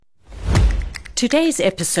Today's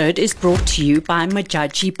episode is brought to you by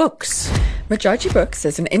Majaji Books. Majaji Books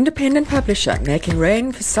is an independent publisher making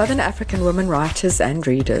rain for Southern African women writers and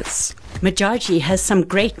readers. Majaji has some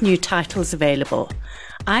great new titles available.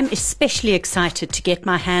 I'm especially excited to get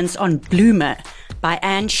my hands on Bloomer by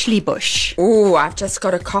Anne Schlebusch. Oh, I've just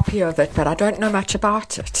got a copy of it, but I don't know much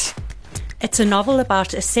about it. It's a novel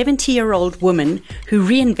about a 70-year-old woman who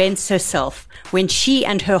reinvents herself when she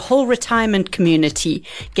and her whole retirement community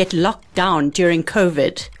get locked down during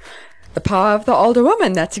COVID. The power of the older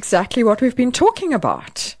woman, that's exactly what we've been talking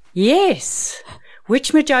about. Yes.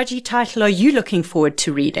 Which Majaji title are you looking forward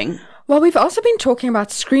to reading? Well, we've also been talking about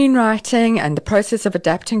screenwriting and the process of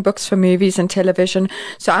adapting books for movies and television,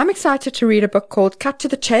 so I'm excited to read a book called Cut to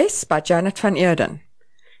the Chase by Janet van Eerden.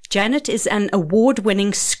 Janet is an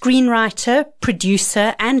award-winning screenwriter,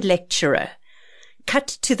 producer, and lecturer. Cut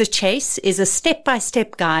to the Chase is a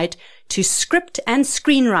step-by-step guide to script and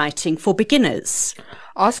screenwriting for beginners.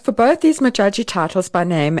 Ask for both these Majaji titles by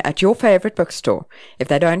name at your favorite bookstore. If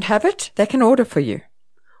they don't have it, they can order for you.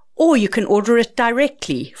 Or you can order it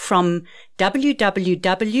directly from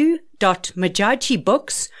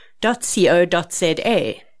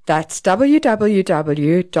www.majajibooks.co.za. That's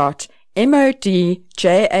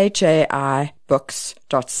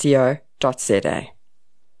www.modjajibooks.co.za.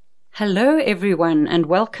 Hello, everyone, and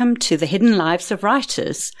welcome to The Hidden Lives of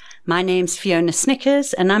Writers. My name's Fiona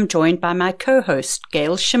Snickers, and I'm joined by my co-host,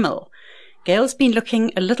 Gail Schimmel. Gail's been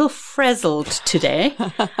looking a little frazzled today,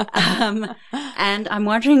 and I'm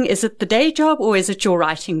wondering, is it the day job or is it your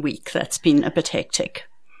writing week that's been a bit hectic?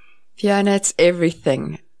 Fiona, it's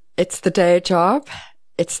everything. It's the day job,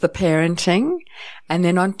 it's the parenting, and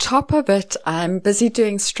then on top of it, I'm busy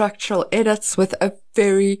doing structural edits with a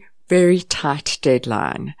very tight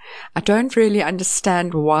deadline. I don't really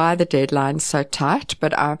understand why the deadline's so tight,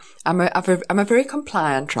 but I'm a very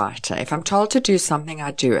compliant writer. If I'm told to do something,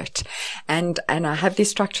 I do it. And I have these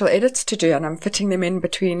structural edits to do, and I'm fitting them in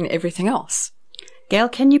between everything else. Gail,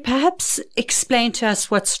 can you perhaps explain to us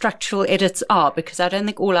what structural edits are? Because I don't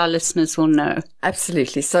think all our listeners will know.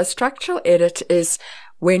 Absolutely. So structural edit is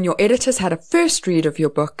when your editors had a first read of your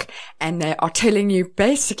book and they are telling you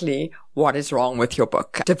basically what is wrong with your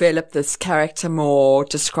book. Develop this character more,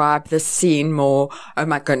 describe this scene more. Oh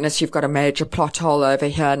my goodness, you've got a major plot hole over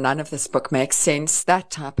here. None of this book makes sense.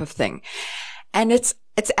 That type of thing. And it's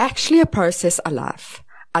actually a process I love.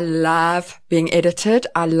 I love being edited.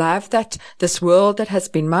 I love that this world that has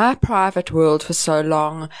been my private world for so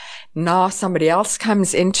long, now somebody else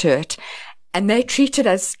comes into it. And they treat it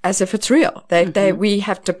as if it's real. We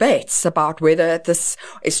have debates about whether this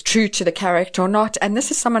is true to the character or not. And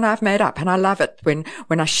this is someone I've made up. And I love it when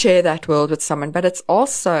I share that world with someone. But it's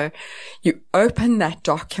also, you open that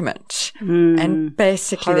document and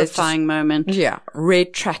basically horrifying moment. Yeah.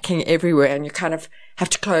 Red tracking everywhere. And you kind of have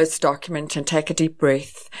to close the document and take a deep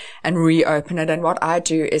breath and reopen it. And what I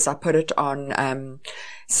do is I put it on,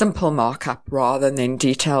 simple markup rather than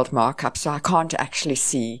detailed markup. So I can't actually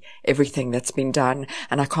see everything that's been done,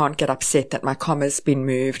 and I can't get upset that my comma's been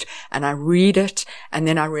moved. And I read it, and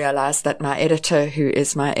then I realize that my editor, who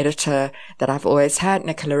is my editor that I've always had,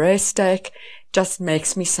 Nicola Raystake, just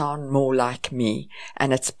makes me sound more like me.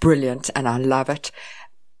 And it's brilliant, and I love it.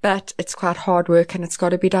 But it's quite hard work, and it's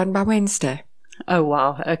got to be done by Wednesday. Oh,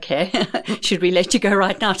 wow. Okay. Should we let you go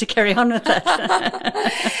right now to carry on with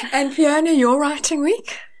that? And Fiona, your writing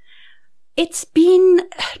week? It's been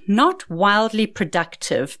not wildly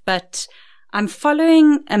productive, but I'm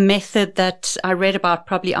following a method that I read about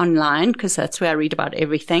probably online, because that's where I read about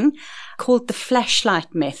everything, called the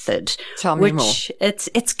flashlight method. Tell me more.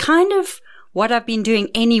 It's kind of what I've been doing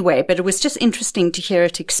anyway, but it was just interesting to hear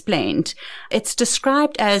it explained. It's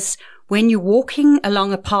described as when you're walking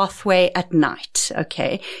along a pathway at night,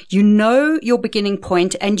 okay, you know your beginning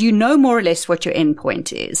point and you know more or less what your end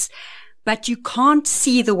point is, but you can't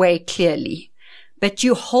see the way clearly. But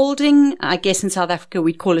you're holding, I guess in South Africa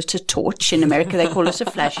we'd call it a torch. In America they call it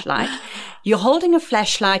a flashlight. You're holding a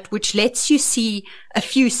flashlight which lets you see a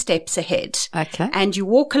few steps ahead. Okay. And you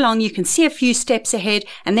walk along, you can see a few steps ahead,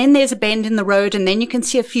 and then there's a bend in the road, and then you can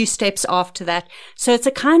see a few steps after that. So it's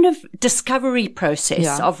a kind of discovery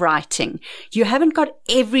process of writing. You haven't got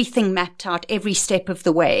everything mapped out every step of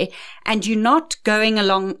the way, and you're not going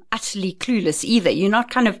along utterly clueless either. You're not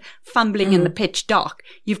kind of fumbling in the pitch dark.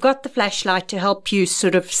 You've got the flashlight to help you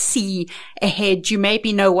sort of see ahead. You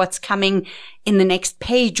maybe know what's coming in the next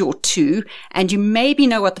page or two, and you maybe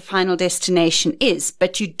know what the final destination is,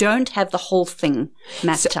 but you don't have the whole thing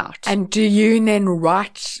mapped out. And do you then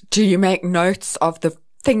do you make notes of the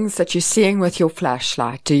things that you're seeing with your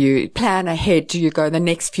flashlight? Do you plan ahead? Do you go the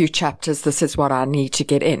next few chapters, this is what I need to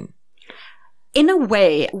get in? In a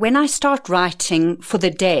way, when I start writing for the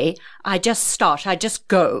day, I just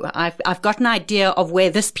go. I've got an idea of where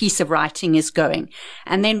this piece of writing is going.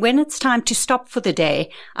 And then when it's time to stop for the day,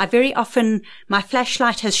 my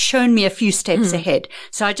flashlight has shown me a few steps ahead.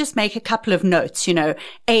 So I just make a couple of notes,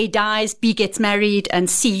 A dies, B gets married, and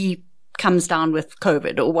C comes down with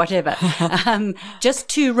COVID or whatever, just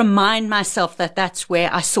to remind myself that that's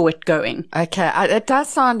where I saw it going. Okay. It does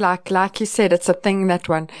sound like you said, it's a thing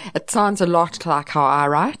it sounds a lot like how I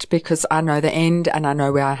write, because I know the end and I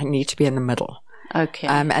know where I need to be in the middle. Okay.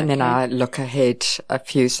 Then I look ahead a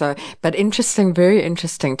few. But interesting, very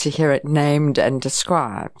interesting to hear it named and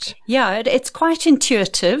described. Yeah, it's quite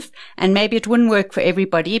intuitive, and maybe it wouldn't work for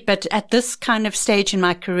everybody, but at this kind of stage in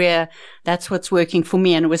my career, that's what's working for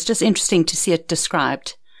me. And it was just interesting to see it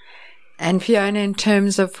described. And Fiona, in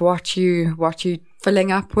terms of what you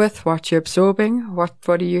filling up with, what you're absorbing, what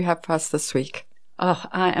do you have for us this week? Oh,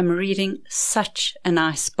 I am reading such a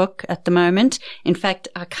nice book at the moment. In fact,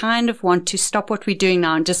 I kind of want to stop what we're doing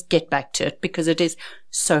now and just get back to it because it is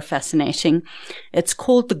so fascinating. It's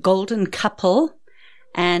called The Golden Couple,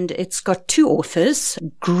 and it's got two authors,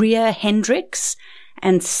 Greer Hendricks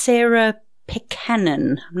and Sarah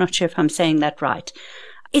Pekanen. I'm not sure if I'm saying that right.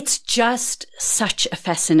 It's just such a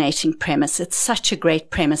fascinating premise. It's such a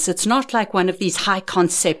great premise. It's not like one of these high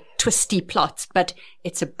concept, twisty plots, but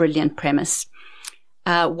it's a brilliant premise.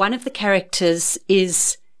 One of the characters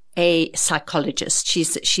is a psychologist.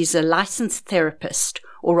 She's a licensed therapist,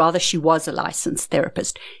 or rather she was a licensed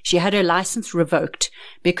therapist. She had her license revoked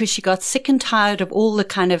because she got sick and tired of all the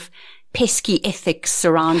kind of pesky ethics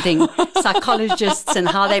surrounding psychologists and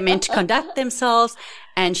how they're meant to conduct themselves.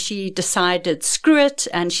 And she decided, screw it,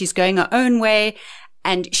 and she's going her own way.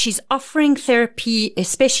 And she's offering therapy,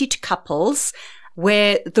 especially to couples,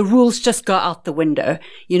 where the rules just go out the window.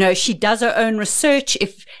 She does her own research.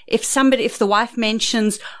 If the wife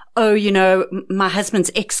mentions, my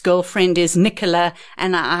husband's ex-girlfriend is Nicola,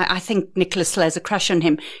 and I think Nicola still has a crush on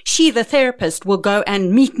him, she, the therapist, will go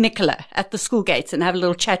and meet Nicola at the school gates and have a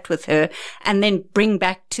little chat with her and then bring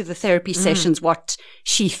back to the therapy sessions what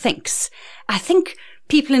she thinks. I think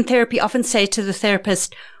people in therapy often say to the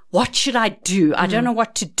therapist, what should I do? I don't know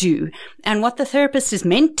what to do. And what the therapist is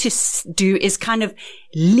meant to do is kind of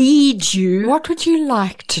lead you. What would you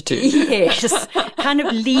like to do? Yes. Kind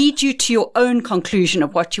of lead you to your own conclusion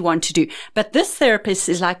of what you want to do. But this therapist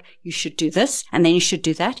is like, you should do this, and then you should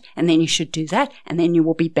do that, and then you should do that, and then you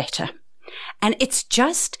will be better. And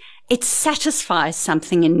it satisfies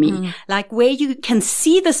something in me, like where you can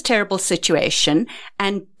see this terrible situation,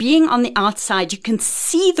 and being on the outside, you can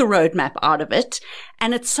see the roadmap out of it.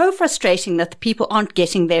 And it's so frustrating that the people aren't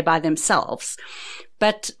getting there by themselves.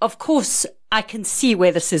 But of course, I can see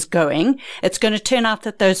where this is going. It's going to turn out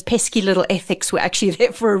that those pesky little ethics were actually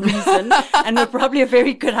there for a reason and were probably a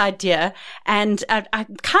very good idea. And I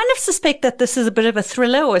kind of suspect that this is a bit of a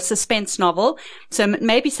thriller or a suspense novel. So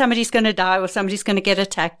maybe somebody's going to die or somebody's going to get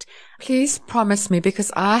attacked. Please promise me,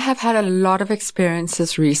 because I have had a lot of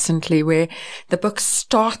experiences recently where the book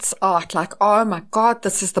starts out like, oh my God,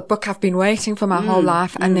 this is the book I've been waiting for my whole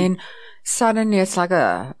life. And then suddenly it's like,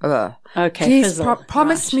 okay, please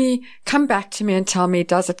promise me, come back to me and tell me,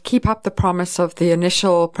 does it keep up the promise of the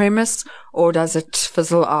initial premise, or does it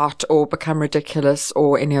fizzle out or become ridiculous,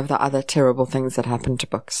 or any of the other terrible things that happen to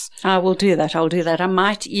books? I will do that. I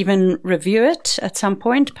might even review it at some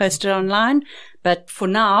point, post it online. But for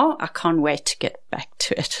now, I can't wait to get back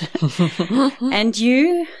to it. And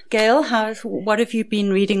you, Gail, what have you been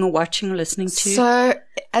reading or watching or listening to? So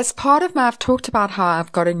as part of I've talked about how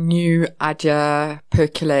I've got a new idea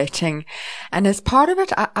percolating. And as part of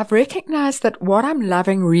it, I've recognized that what I'm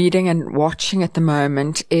loving reading and watching at the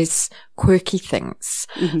moment is quirky things.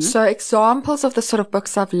 So examples of the sort of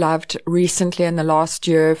books I've loved recently in the last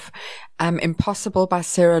year, Impossible by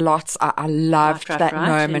Sarah Lotz. I loved that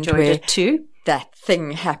moment. Enjoyed where it too. That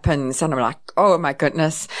thing happens and I'm like, oh my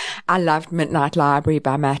goodness. I loved Midnight Library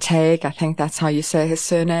by Matt Haig. I think that's how you say his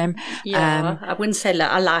surname. Yeah, I wouldn't say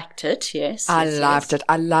I liked it. Yes. I loved it.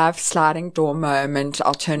 I love Sliding Door Moment,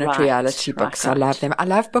 alternate reality books. I love them. I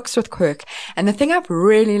love books with quirk. And the thing I've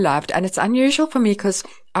really loved, and it's unusual for me because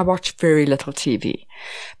I watch very little TV,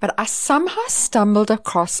 but I somehow stumbled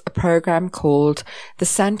across a program called the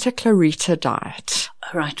Santa Clarita Diet.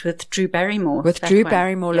 Right, with Drew Barrymore.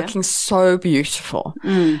 Looking so beautiful.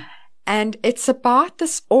 And it's about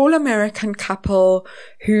this all-American couple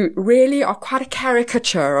who really are quite a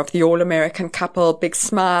caricature of the all-American couple, big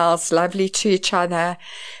smiles, lovely to each other.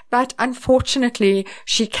 But unfortunately,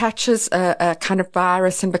 she catches a kind of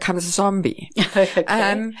virus and becomes a zombie. Okay.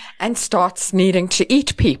 And starts needing to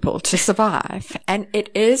eat people to survive. And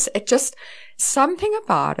it just something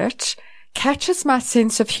about it catches my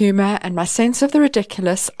sense of humor and my sense of the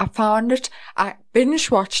ridiculous. I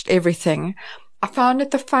binge watched everything. I found it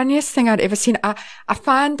the funniest thing I'd ever seen. I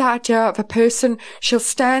find the idea of a person, she'll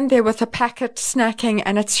stand there with a packet snacking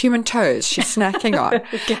and it's human toes she's snacking on.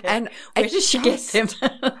 Okay. And where does she get them?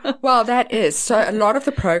 Well, that is. So a lot of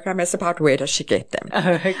the program is about where does she get them.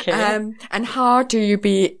 Oh, okay. And how do you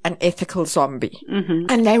be an ethical zombie? Mm-hmm.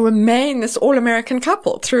 And they remain this all-American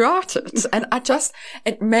couple throughout it. And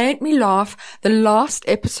it made me laugh. The last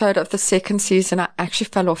episode of the second season, I actually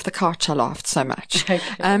fell off the couch. I laughed so much. Okay.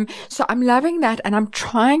 So I'm loving that. And I'm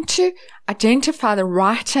trying to identify the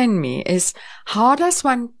writer in me is how does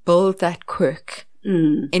one build that quirk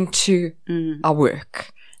into our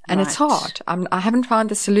work? And it's hard. I haven't found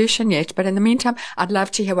the solution yet, but in the meantime, I'd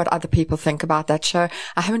love to hear what other people think about that show.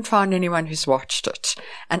 I haven't found anyone who's watched it,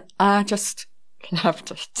 and I just loved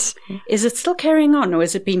it. Is it still carrying on, or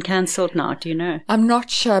has it been cancelled now? Do you know? I'm not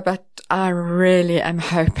sure, but I really am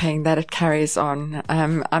hoping that it carries on.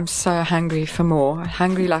 I'm so hungry for more.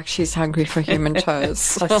 Hungry like she's hungry for human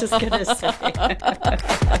toes. I was just going to say.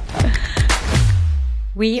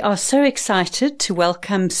 We are so excited to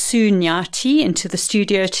welcome Sue Nyathi into the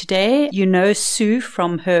studio today. You know Sue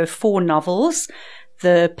from her 4 novels,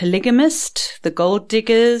 The Polygamist, The Gold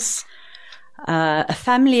Diggers, A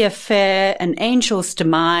Family Affair, An Angel's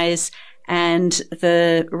Demise, and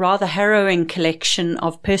the rather harrowing collection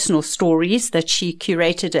of personal stories that she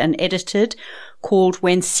curated and edited called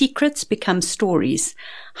When Secrets Become Stories.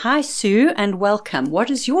 Hi, Sue, and welcome. What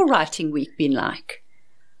has your writing week been like?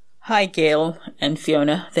 Hi, Gail and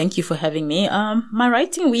Fiona. Thank you for having me. My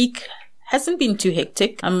writing week hasn't been too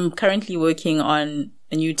hectic. I'm currently working on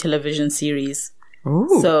a new television series.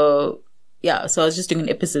 Ooh. So I was just doing an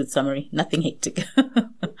episode summary. Nothing hectic.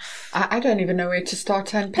 I don't even know where to start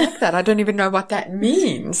to unpack that. I don't even know what that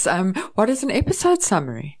means. What is an episode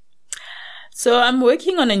summary? So I'm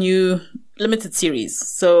working on a new limited series.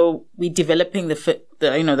 So we're developing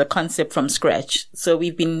the concept from scratch. So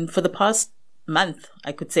we've been, for the past month,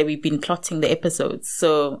 I could say, we've been plotting the episodes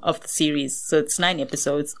of the series. So it's 9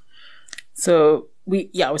 episodes. So we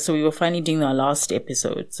were finally doing our last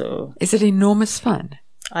episode. So is it enormous fun?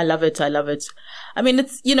 I love it. I mean,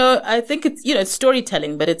 it's, I think it's, it's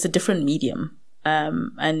storytelling, but it's a different medium.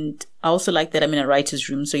 And I also like that I'm in a writer's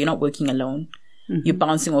room, so you're not working alone. Mm-hmm. You're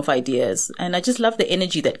bouncing off ideas. And I just love the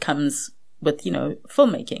energy that comes with,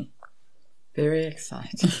 filmmaking. Very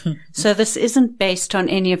exciting. So this isn't based on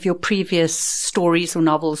any of your previous stories or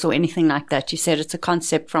novels or anything like that. You said it's a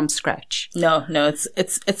concept from scratch. No,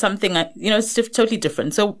 it's something, it's totally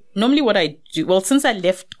different. So normally what I do, since I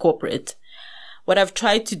left corporate, what I've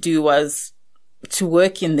tried to do was to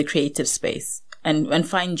work in the creative space and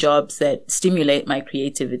find jobs that stimulate my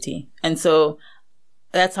creativity. And so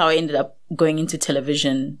that's how I ended up going into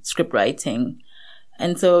television, script writing.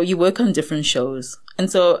 And so you work on different shows.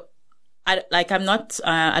 And so I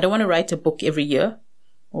don't want to write a book every year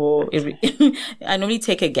or I normally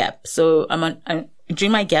take a gap. So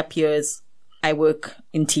during my gap years, I work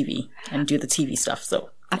in TV and do the TV stuff. So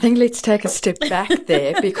I think let's take a step back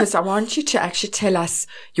there because I want you to actually tell us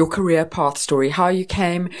your career path story, how you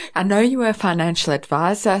came. I know you were a financial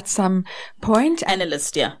advisor at some point.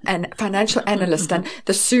 Analyst, yeah. And financial analyst. And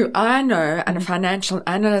the Sue I know and a financial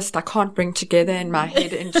analyst, I can't bring together in my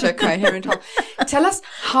head into a coherent whole. Tell us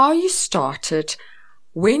how you started,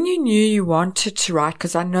 when you knew you wanted to write,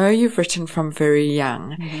 because I know you've written from very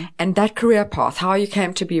young, and that career path, how you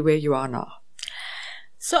came to be where you are now.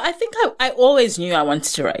 So I think I always knew I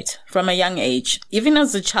wanted to write from a young age. Even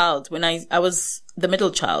as a child, when I was the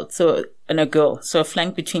middle child, and a girl, so a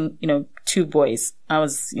flank between, 2 boys. I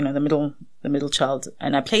was, the middle child,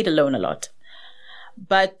 and I played alone a lot.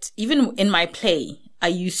 But even in my play, I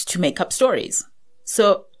used to make up stories.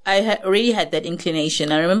 So I already had that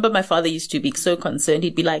inclination. I remember my father used to be so concerned.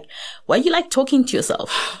 He'd be like, why are you like talking to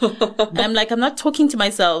yourself? And I'm like, I'm not talking to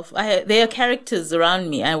myself. There are characters around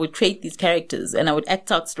me. I would create these characters and I would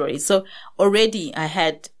act out stories. So already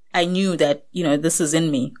I knew that, this is in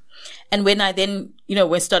me. And when I then,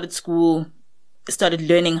 when I started school, started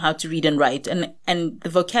learning how to read and write and the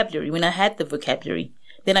vocabulary, when I had the vocabulary,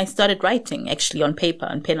 then I started writing actually on paper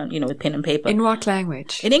and with pen and paper. In what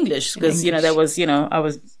language? In English, because,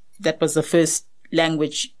 that was the first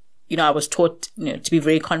language, I was taught, to be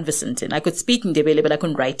very conversant in. I could speak in Ndebele, but I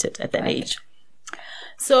couldn't write it at that age.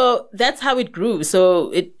 So that's how it grew.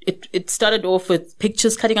 So it started off with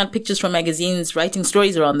pictures, cutting out pictures from magazines, writing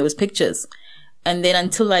stories around those pictures. And then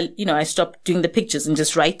until I stopped doing the pictures and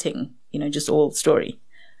just writing, just all story.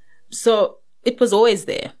 So it was always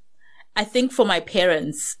there. I think for my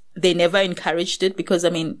parents, they never encouraged it because,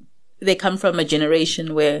 they come from a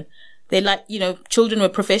generation where they like, children were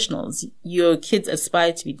professionals. Your kids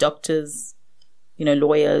aspire to be doctors,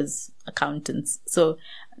 lawyers, accountants. So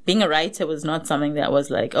being a writer was not something that was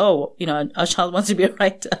like, oh, our child wants to be a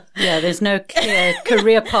writer. Yeah, there's no clear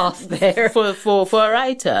career path there for a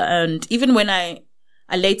writer. And even when I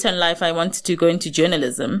later in life, I wanted to go into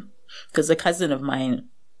journalism because a cousin of mine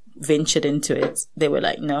ventured into it. They were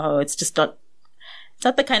like, no, it's just not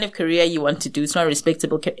the kind of career you want to do. It's not a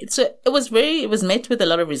respectable career. So it was met with a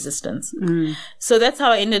lot of resistance. So that's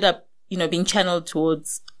how I ended up, being channeled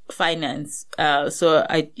towards finance. So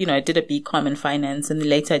I did a BCom in finance, and then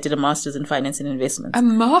later I did a master's in finance and investments. A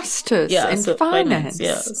master's in finance?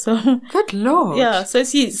 Yeah. So good Lord. Yeah. So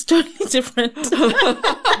see, it's totally different.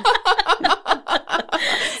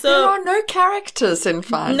 There are no characters in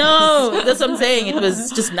finance. No, that's what I'm saying. It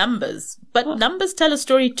was just numbers. But numbers tell a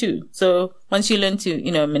story too. So once you learn to,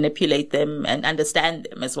 manipulate them and understand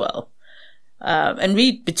them as well, and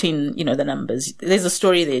read between, the numbers, there's a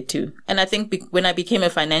story there too. And I think when I became a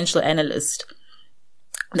financial analyst,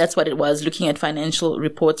 that's what it was, looking at financial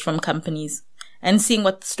reports from companies and seeing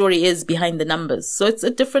what the story is behind the numbers. So it's a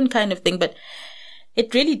different kind of thing, but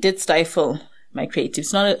it really did stifle my creative.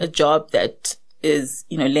 It's not a job that is,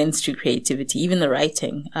 lends to creativity, even the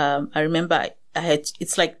writing. I remember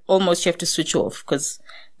it's like almost you have to switch off, because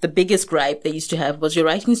the biggest gripe they used to have was your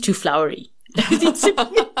writing is too flowery.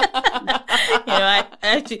 I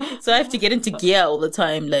have to get into gear all the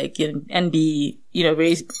time, like, and be,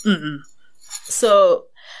 very, So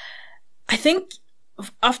I think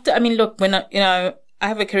look, when I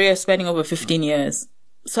have a career spanning over 15 years.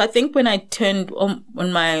 So I think when I turned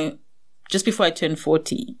just before I turned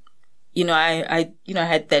 40, I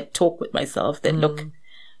had that talk with myself that, look,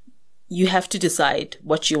 you have to decide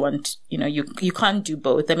what you want. You can't do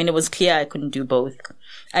both. I mean, it was clear I couldn't do both.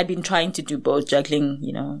 I'd been trying to do both, juggling,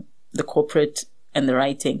 the corporate and the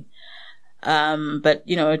writing. But,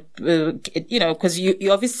 because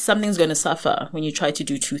you obviously something's going to suffer when you try to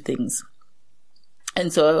do two things.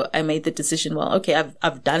 And so I made the decision, well, okay,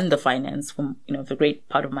 I've done the finance for, for a great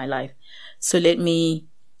part of my life. So let me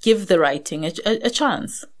give the writing a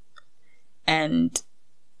chance. And,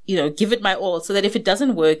 give it my all, so that if it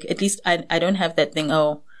doesn't work, at least I don't have that thing,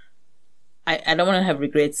 I don't want to have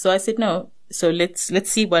regrets. So I said, no. So let's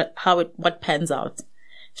see what pans out.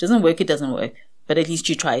 If it doesn't work, it doesn't work. But at least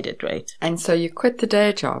you tried it, right? And so you quit the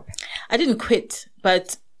day job? I didn't quit,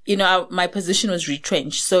 but, my position was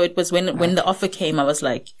retrenched. So it was when the offer came, I was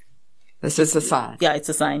like, this is a sign. Yeah, it's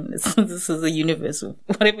a sign. This is the universe.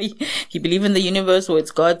 Whatever you believe in the universe, or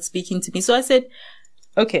it's God speaking to me. So I said,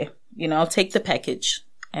 okay, I'll take the package.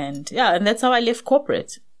 And that's how I left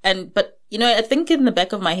corporate. But I think in the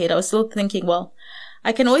back of my head, I was still thinking, well,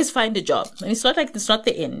 I can always find a job. And it's not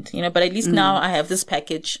the end, but at least now I have this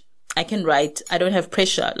package. I can write. I don't have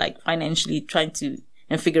pressure, like financially trying to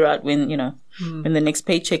figure out when the next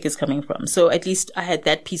paycheck is coming from. So at least I had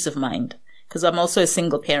that peace of mind, because I'm also a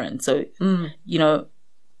single parent. So,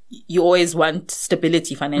 you always want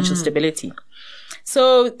stability, financial stability.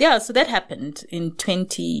 So that happened in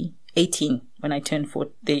 2018 when I turned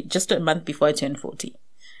 40, just a month before I turned 40.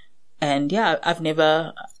 And I've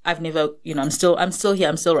never, I'm still here.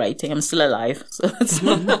 I'm still writing. I'm still alive. So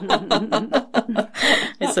I'm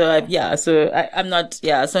not,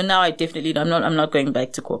 so now I definitely, I'm not going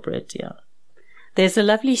back to corporate. Yeah. There's a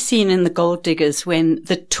lovely scene in The Gold Diggers when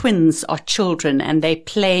the twins are children and they're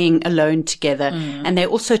playing alone together, and they're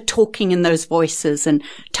also talking in those voices and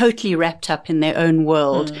totally wrapped up in their own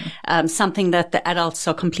world, something that the adults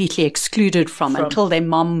are completely excluded from until their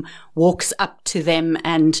mom walks up to them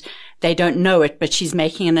and they don't know it, but she's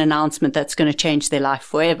making an announcement that's going to change their life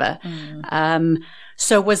forever.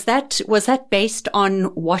 So was that based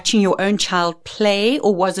on watching your own child play,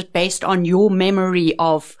 or was it based on your memory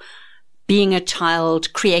of being a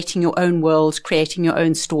child, creating your own world, creating your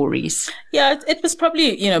own stories? Yeah, it was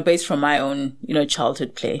probably, based from my own,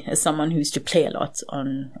 childhood play, as someone who used to play a lot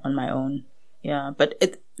on my own. Yeah, but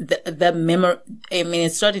the memory, I mean,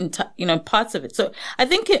 it's not in, parts of it. So I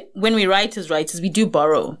think when we write as writers, we do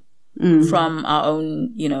borrow from our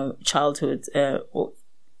own, childhood,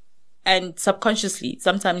 and subconsciously,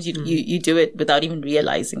 sometimes you do it without even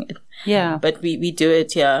realizing it. Yeah. But we do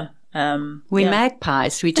it, yeah. We're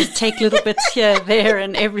magpies. We just take little bits here, there,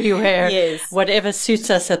 and everywhere. Yes. Whatever suits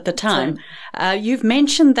us at the time. You've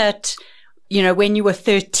mentioned that, when you were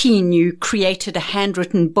 13, you created a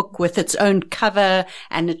handwritten book with its own cover,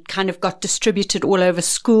 and it kind of got distributed all over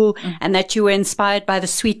school, and that you were inspired by the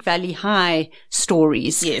Sweet Valley High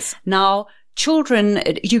stories. Yes. Now, children,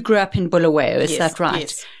 you grew up in Bulawayo, is that right?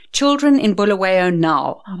 Yes. children in Bulawayo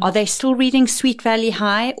now, are they still reading Sweet Valley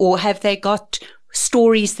High, or have they got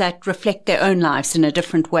stories that reflect their own lives in a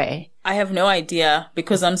different way? I have no idea,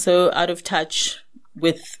 because I'm so out of touch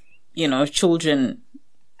with, children.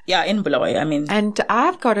 Yeah, in Bulawayo, I mean. And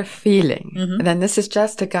I've got a feeling, and this is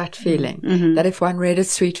just a gut feeling, that if one read a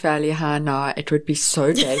Sweet Valley High now, it would be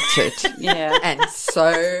so dated and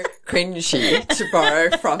so cringy to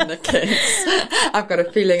borrow from the kids. I've got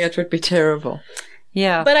a feeling it would be terrible.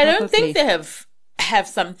 Yeah. But I don't think they have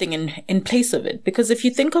something in place of it, because if you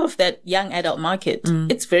think of that young adult market,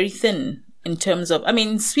 it's very thin in terms of, I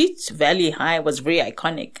mean, Sweet Valley High was very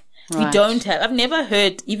iconic. Right. I've never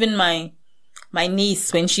heard even my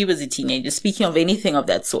niece, when she was a teenager, speaking of anything of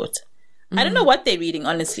that sort. I don't know what they're reading,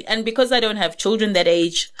 honestly. And because I don't have children that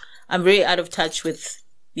age, I'm very out of touch with,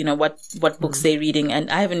 what books they're reading. And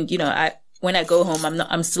I haven't, when I go home,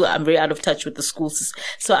 I'm very out of touch with the schools.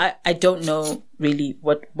 So I don't know really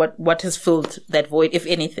what has filled that void, if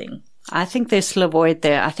anything. I think there's still a void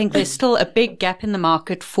there. I think there's still a big gap in the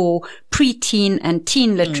market for preteen and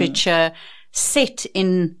teen literature set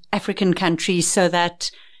in African countries, so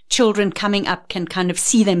that children coming up can kind of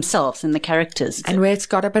see themselves in the characters. And where it's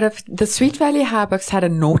got a bit of, the Sweet Valley High books had a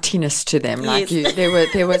naughtiness to them. Like Yes.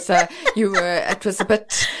 it was a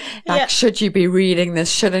bit like, should you be reading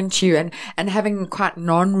this? Shouldn't you? And having quite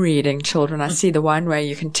non-reading children, I see the one way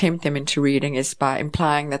you can tempt them into reading is by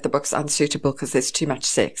implying that the book's unsuitable because there's too much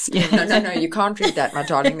sex. No, you can't read that, my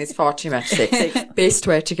darling. There's far too much sex. Best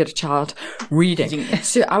way to get a child reading.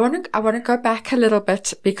 So I want to go back a little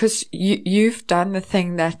bit, because you've done the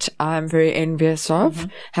thing that I'm very envious of,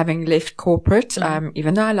 having left corporate,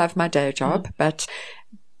 even though I love my day job, but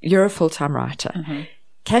you're a full-time writer.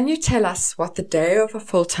 Can you tell us what the day of a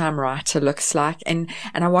full-time writer looks like? And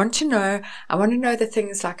I want to know the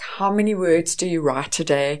things like, how many words do you write a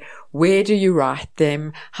day? Where do you write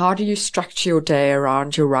them? How do you structure your day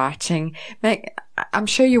around your writing? I'm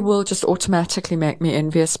sure you will just automatically make me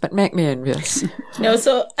envious, but make me envious. No,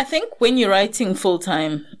 so I think when you're writing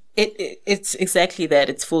full-time, it's exactly that.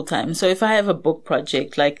 It's full time. So if I have a book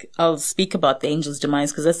project, like I'll speak about The Angel's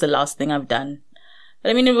Demise, because that's the last thing I've done.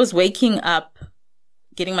 But I mean, it was waking up,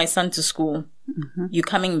 getting my son to school. You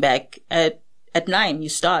coming back at 9, you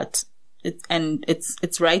start.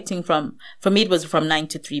 It's writing for me, it was from 9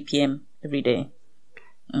 to 3 p.m. every day.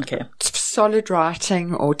 Okay. Solid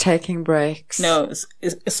writing or taking breaks? No,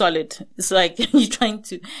 it's solid. It's like you're trying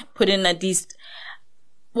to put in at least,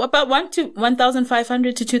 about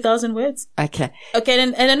 1,500 to 2,000 words. Okay.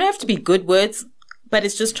 And they don't have to be good words, but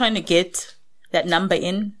it's just trying to get that number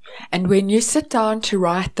in. And when you sit down to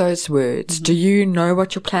write those words, do you know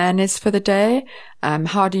what your plan is for the day?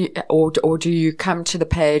 How do you, or do you come to the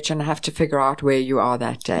page and have to figure out where you are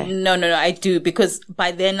that day? No, I do, because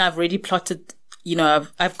by then I've already plotted,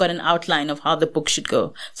 I've got an outline of how the book should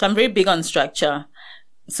go. So I'm very big on structure.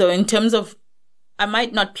 So in terms of, I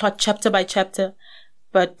might not plot chapter by chapter,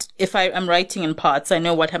 but if I'm writing in parts, I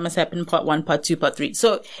know what must happen in part 1, part 2, part 3.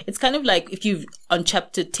 So it's kind of like if you've on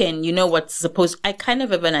chapter 10, I kind of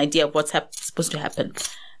have an idea of what's supposed to happen.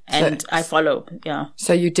 And I follow, yeah.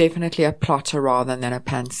 So you're definitely a plotter rather than a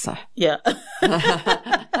pantser. Yeah.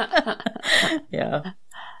 Yeah.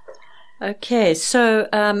 Okay, so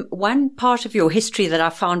one part of your history that I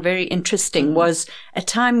found very interesting was a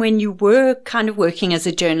time when you were kind of working as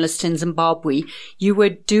a journalist in Zimbabwe. You were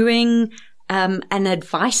doing an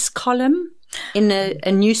advice column in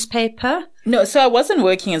a newspaper? No, so I wasn't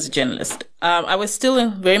working as a journalist. I was still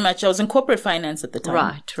I was in corporate finance at the time.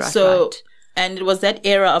 Right. And it was that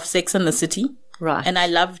era of Sex and the City. Right. And I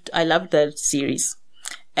loved that series.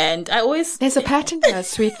 And I always... There's a pattern here,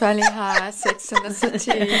 Sweet Valley High, Sex and the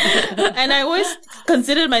City. And I always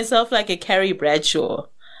considered myself like a Carrie Bradshaw,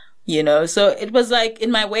 So it was like,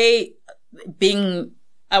 in my way,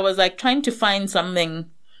 I was like trying to find something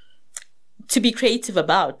to be creative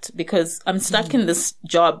about, because I'm stuck in this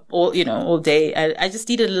job all day. I just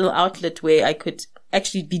needed a little outlet where I could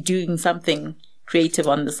actually be doing something creative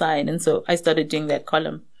on the side. And so I started doing that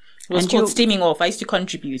column. It was called Steaming Off. I used to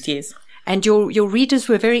contribute, yes. And your readers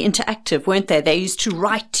were very interactive, weren't they? They used to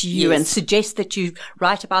write to you and suggest that you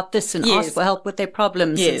write about this and ask for help with their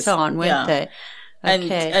problems and so on, weren't they?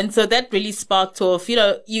 Okay. And so that really sparked off,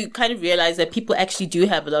 you kind of realize that people actually do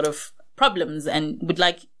have a lot of problems and would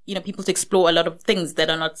like, people to explore a lot of things that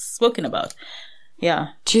are not spoken about. Yeah.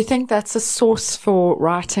 Do you think that's a source for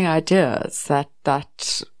writing ideas,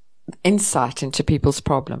 that insight into people's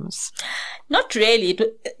problems? Not really,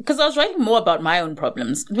 because I was writing more about my own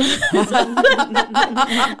problems. I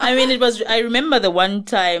mean, I remember the one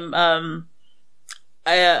time,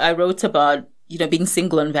 I wrote about, being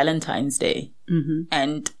single on Valentine's Day.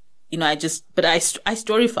 And I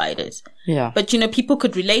storyfied it. Yeah. But, people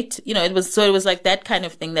could relate, it was like that kind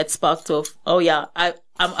of thing that sparked off. Oh yeah,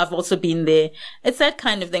 I've also been there. It's that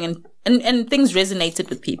kind of thing. And things resonated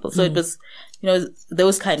with people. So it was,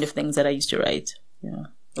 those kind of things that I used to write. Yeah.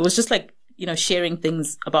 It was just like, sharing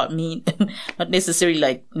things about me, not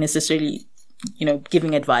necessarily,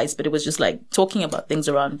 giving advice, but it was just like talking about things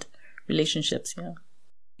around relationships. Yeah.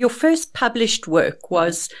 Your first published work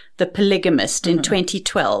was The Polygamist in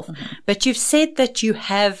 2012, but you've said that you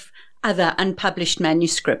have other unpublished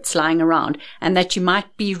manuscripts lying around and that you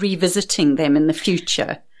might be revisiting them in the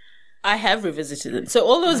future. I have revisited them. So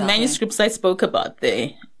all those manuscripts I spoke about there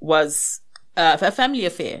was a family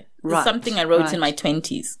affair. Right. Something I wrote in my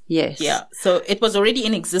 20s. Yes. Yeah. So it was already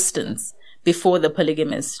in existence before The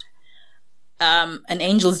Polygamist. An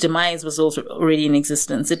Angel's Demise was also already in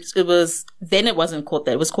existence. It wasn't called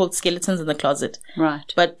that. It was called Skeletons in the Closet.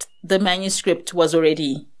 Right. But the manuscript was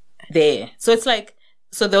already there. So it's like,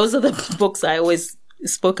 those are the books I always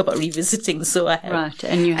spoke about revisiting. So I have. Right.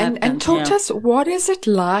 And you have and talk to us, what is it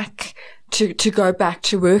like to go back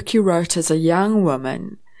to work you wrote as a young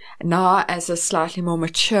woman, now as a slightly more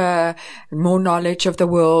mature, more knowledge of the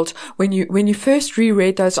world? When you first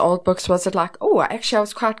reread those old books, was it like, oh, actually I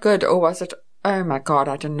was quite good? Or was it, oh my God,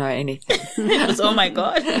 I didn't know anything? It was, oh my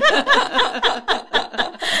God.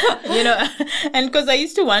 And because I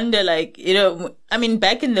used to wonder,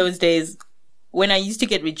 back in those days, when I used to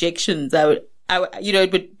get rejections, it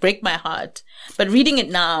would break my heart. But reading it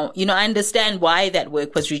now, I understand why that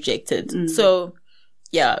work was rejected. Mm-hmm. So,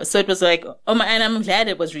 yeah. So it was like, and I'm glad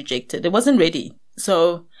it was rejected. It wasn't ready.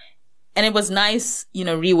 So, and it was nice,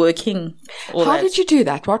 reworking all How that. did you do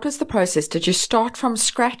that? What was the process? Did you start from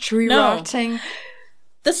scratch rewriting? No.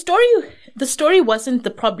 The story wasn't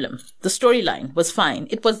the problem. The storyline was fine.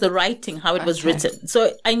 It was the writing, how it was written.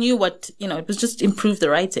 So I knew it was just improve the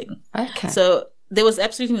writing. Okay. So there was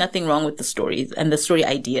absolutely nothing wrong with the stories and the story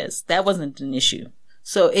ideas. That wasn't an issue.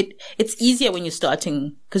 So it's easier when you're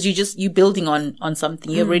starting because you're building on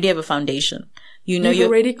something. You already have a foundation. You've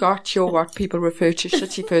already got your, what people refer to,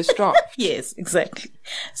 shitty first draft. Yes, exactly.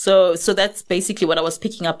 So that's basically what I was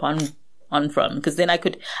picking up on from, because then I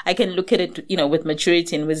can look at it, with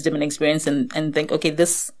maturity and wisdom and experience and think, okay,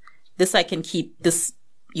 this I can keep, this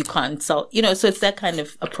you can't sell, so it's that kind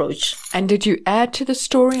of approach. And did you add to the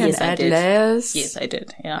story and add layers? Yes, I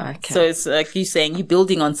did. Yeah. Okay. So it's like you're saying, you're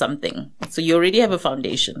building on something. So you already have a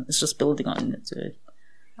foundation. It's just building on it. So,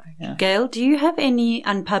 yeah. Gail, do you have any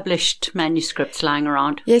unpublished manuscripts lying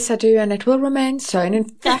around? Yes, I do, and it will remain so. And in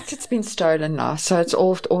fact, it's been stolen now, so it's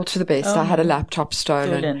all to the best. I had a laptop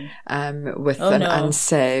stolen. With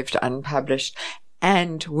unsaved, unpublished,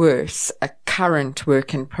 and worse, a current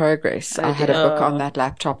work in progress. I had a book on that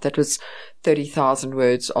laptop that was 30,000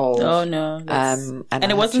 words old. Oh no! And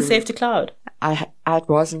it wasn't saved to cloud. I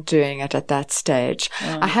wasn't doing it at that stage.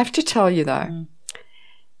 I have to tell you though.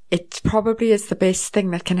 It probably is the best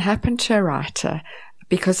thing that can happen to a writer,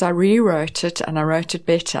 because I rewrote it and I wrote it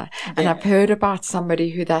better. Yeah. And I've heard about somebody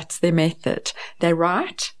who that's their method. They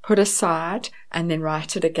write, put aside, and then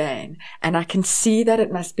write it again. And I can see that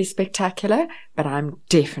it must be spectacular, but I'm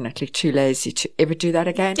definitely too lazy to ever do that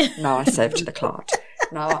again. Now I save to the cloud.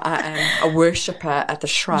 Now I am a worshipper at the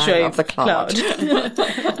shrine of the cloud.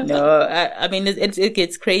 No, I mean, it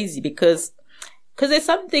gets crazy because there's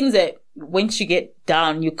some things that once you get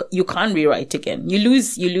down, you can't rewrite again. You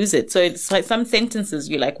lose it. So it's like some sentences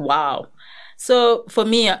you're like, wow. So for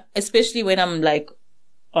me, especially when I'm like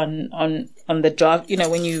on the draft,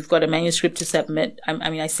 when you've got a manuscript to submit,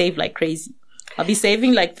 I save like crazy. I'll be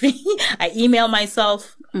saving like 3. I email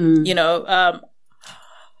myself,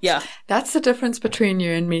 yeah. That's the difference between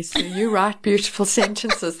you and me. So you write beautiful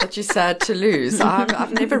sentences that you're sad to lose.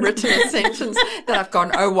 I've never written a sentence that I've gone,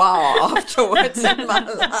 oh wow, afterwards in my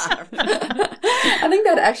life. I think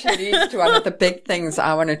that actually leads to one of the big things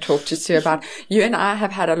I want to talk to Sue about. You and I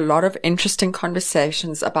have had a lot of interesting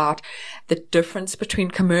conversations about the difference between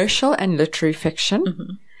commercial and literary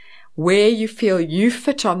fiction, where you feel you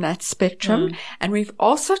fit on that spectrum. And we've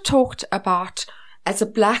also talked about, as a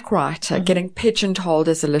black writer, getting pigeonholed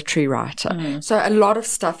as a literary writer. So a lot of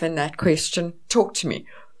stuff in that question. Talk to me.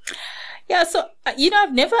 Yeah. So,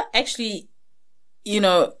 I've never actually,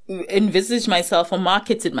 envisaged myself or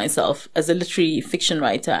marketed myself as a literary fiction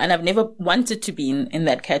writer. And I've never wanted to be in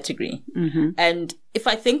that category. And if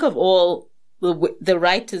I think of all the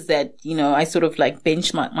writers that, I sort of like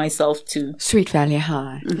benchmark myself to. Sweet Valley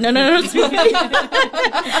High. No, Sweet Valley.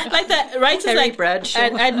 Like the writers Carrie like Bradshaw.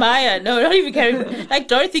 I admire. No, not even Carrie. Like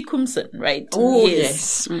Dorothy Koomson, right? Oh,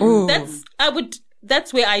 yes. That's, I would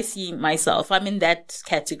that's where I see myself. I'm in that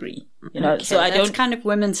category, Okay, so that's kind of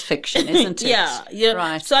women's fiction, isn't it? Yeah.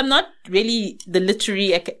 Right. So I'm not really the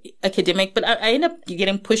literary academic, but I end up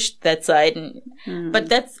getting pushed that side. But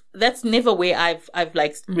that's never where I've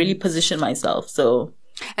like really positioned myself. So.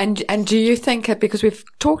 And do you think, because we've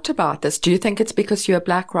talked about this, do you think it's because you're a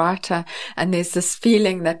black writer and there's this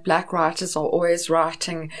feeling that black writers are always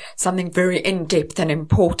writing something very in-depth and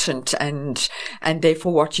important, and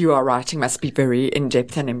therefore what you are writing must be very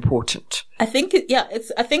in-depth and important? I think,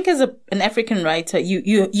 I think as an African writer,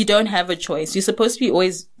 you don't have a choice. You're supposed to be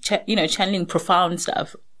always, channeling profound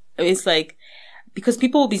stuff. It's like, because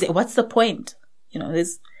people will be saying, what's the point? So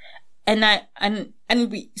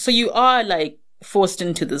you are like, forced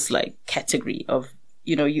into this like category of,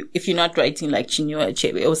 if you're not writing like Chinua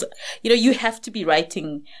Achebe, it was, you have to be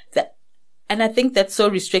writing that. And I think that's so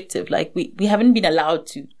restrictive. Like we haven't been allowed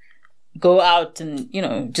to go out and,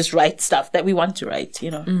 just write stuff that we want to write,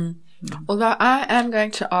 Although I am going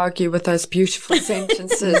to argue with those beautiful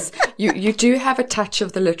sentences, you do have a touch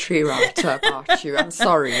of the literary writer about you. I'm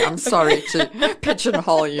sorry to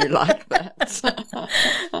pigeonhole you like that.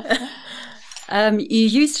 You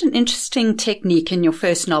used an interesting technique in your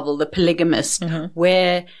first novel, The Polygamist,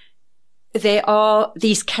 where there are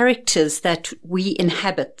these characters that we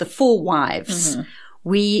inhabit, the four wives.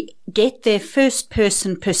 We get their first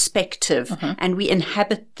person perspective and we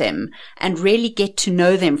inhabit them and really get to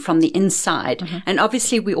know them from the inside. And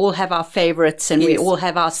obviously we all have our favorites and we all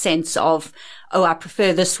have our sense of, I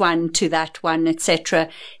prefer this one to that one, etc.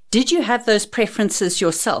 Did you have those preferences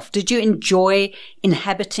yourself? Did you enjoy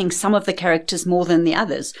inhabiting some of the characters more than the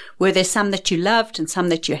others? Were there some that you loved and some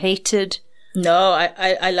that you hated? No,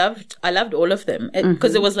 I loved all of them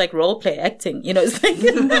because it was like role play acting, it's like,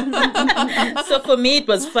 so for me it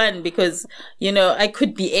was fun because, I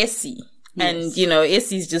could be Essie and,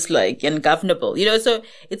 Essie's just like ungovernable, so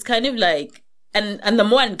it's kind of like, and the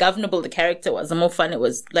more ungovernable the character was, the more fun it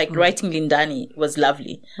was. Like writing Lindani was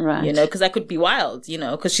lovely, right? Because I could be wild,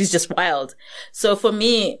 because she's just wild. So for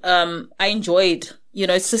me, I enjoyed,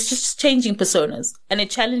 it's just changing personas, and it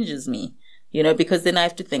challenges me, because then I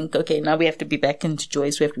have to think, okay, now we have to be back into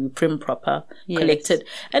Joyce. We have to be prim, proper, collected,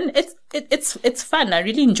 and it's fun. I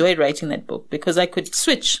really enjoyed writing that book because I could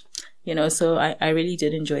switch, So I really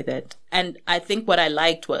did enjoy that, and I think what I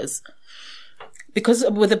liked was, because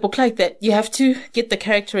with a book like that, you have to get the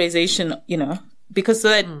characterization, because so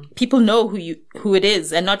that people know who it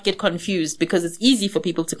is and not get confused, because it's easy for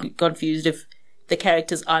people to get confused if the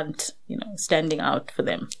characters aren't, standing out for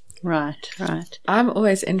them. Right. I'm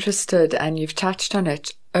always interested, and you've touched on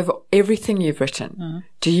it, over everything you've written.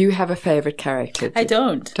 Do you have a favorite character? I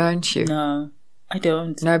don't. Don't you? No, I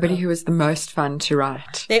don't. Nobody who is the most fun to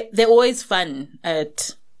write. They're always fun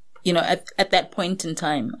at that point in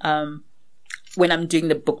time. When I'm doing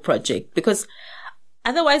the book project, because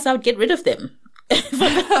otherwise I would get rid of them. If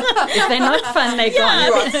they're not fun, they're gone.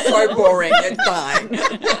 You are so boring and fine.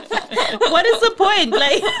 What is the point?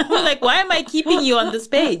 Like, why am I keeping you on this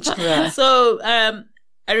page? Yeah. So, I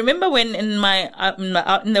remember when in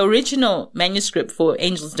the original manuscript for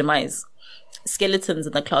Angel's Demise, Skeletons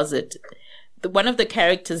in the Closet, one of the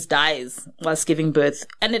characters dies whilst giving birth,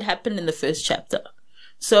 and it happened in the first chapter.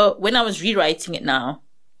 So when I was rewriting it now,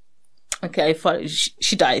 okay,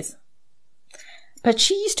 she dies. But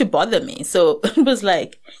she used to bother me. So it was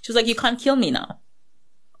like, she was like, you can't kill me now.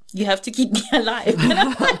 You have to keep me alive. So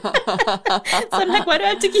I'm like, why do I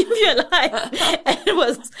have to keep you alive? And it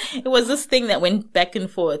was this thing that went back and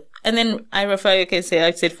forth. And then I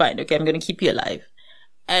said, fine, okay, I'm going to keep you alive.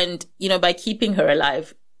 And, by keeping her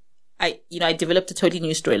alive, I developed a totally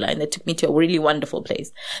new storyline that took me to a really wonderful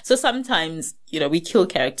place. So sometimes, we kill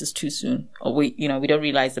characters too soon, or we don't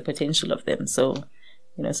realize the potential of them. So,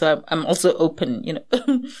 so I'm also open,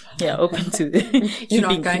 open to. You're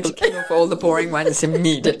not going to kill off all the boring ones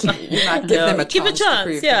immediately. You might give them a chance to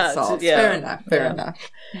prove themselves. Fair enough.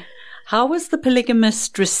 How was The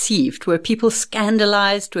Polygamist received? Were people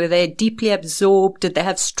scandalized? Were they deeply absorbed? Did they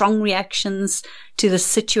have strong reactions to the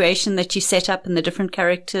situation that you set up and the different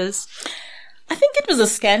characters? I think it was a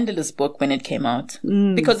scandalous book when it came out,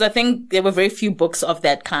 because I think there were very few books of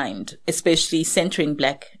that kind, especially centering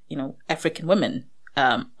Black, African women,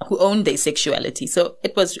 who owned their sexuality. So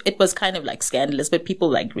it was kind of like scandalous, but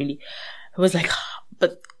people really, it was like,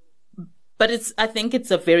 but I think it's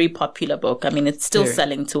a very popular book. I mean, it's still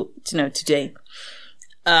selling today.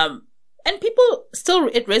 And people still,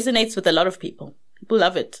 it resonates with a lot of people. People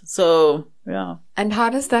love it. So, yeah. And how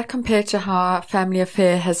does that compare to how Family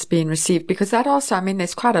Affair has been received? Because that also, I mean,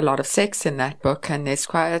 there's quite a lot of sex in that book, and there's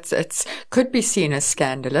quite, it's could be seen as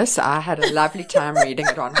scandalous. I had a lovely time reading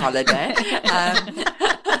it on holiday.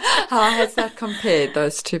 How has that compared,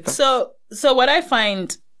 those two books? So what I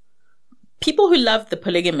find, people who love The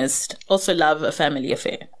Polygamist also love A Family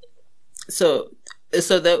Affair. So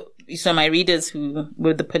my readers who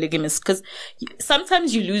were The Polygamist, because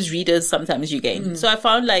sometimes you lose readers, sometimes you gain. So I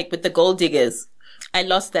found like with The Gold Diggers, I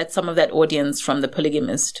lost some of that audience from The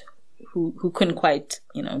Polygamist who couldn't quite,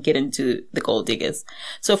 get into The Gold Diggers.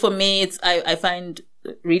 So for me, I find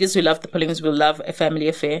readers who love The Polygamist will love A Family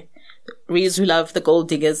Affair. Readers who love The Gold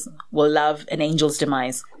Diggers will love An Angel's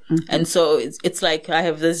Demise. And so it's like I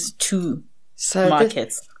have these two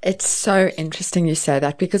markets. It's so interesting you say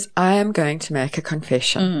that, because I am going to make a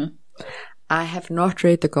confession. I have not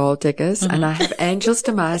read The Gold Diggers, and I have Angel's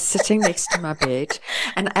Demise sitting next to my bed.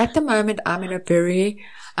 And at the moment,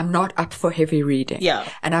 I'm not up for heavy reading. Yeah.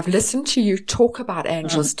 And I've listened to you talk about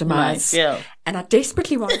Angel's Demise. Yeah. And I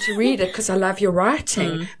desperately want to read it because I love your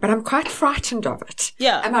writing, but I'm quite frightened of it.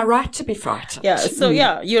 Yeah. Am I right to be frightened? Yeah. So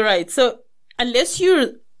yeah, you're right. So unless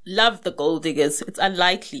you love The Gold Diggers, it's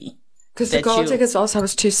unlikely. Because The Gold Diggers also, I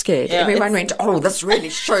was too scared. Yeah, everyone went, this really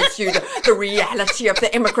shows you the reality of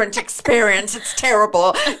the immigrant experience. It's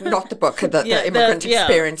terrible. Not the book. The immigrant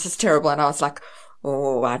experience is terrible. And I was like,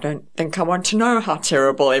 I don't think I want to know how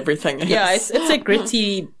terrible everything is. Yeah, it's a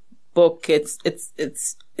gritty book. It's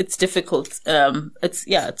difficult. To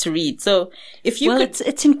read. So if you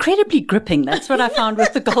it's incredibly gripping. That's what I found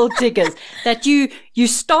with The Gold Diggers, that you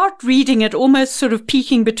start reading it almost sort of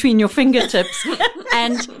peeking between your fingertips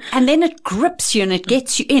and then it grips you and it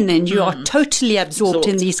gets you in and you are totally absorbed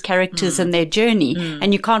in these characters and their journey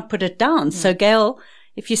and you can't put it down. So Gail,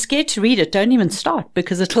 if you're scared to read it, don't even start,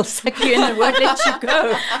 because it'll suck you in and won't let you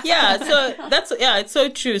go. Yeah. So it's so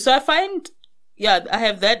true. So I find, I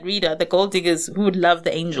have that reader, The Gold Diggers, who would love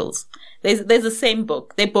The Angels. There's the same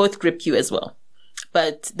book. They both grip you as well,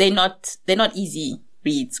 but they're not easy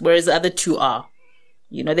reads, whereas the other two are.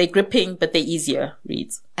 They're gripping, but they're easier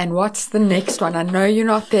reads. And what's the next one? I know you're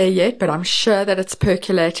not there yet, but I'm sure that it's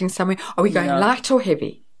perculating somewhere. Are we going light or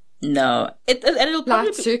heavy? No, it'll probably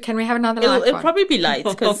light, Sue. Can we have another light one? It'll probably be light,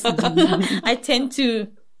 because I tend to,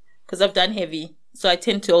 because I've done heavy. So I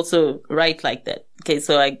tend to also write like that. Okay,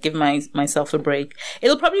 so I give myself a break.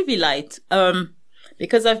 It'll probably be light,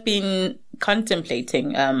 because I've been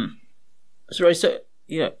contemplating, not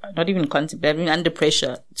even contemplating, I've been under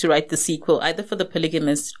pressure to write the sequel, either for The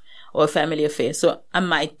Polygamist or A Family Affair. So I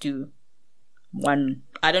might do one.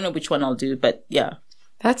 I don't know which one I'll do, but yeah.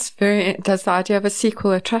 Does the idea of a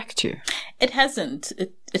sequel attract you? It hasn't.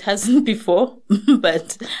 It hasn't before,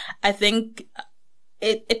 but I think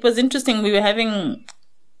it was interesting. We were having,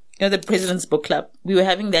 the President's Book Club. We were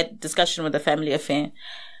having that discussion with A Family Affair,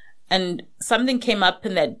 and something came up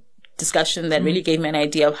in that discussion that really gave me an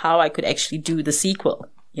idea of how I could actually do the sequel.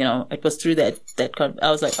 It was through that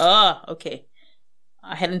I was like, okay.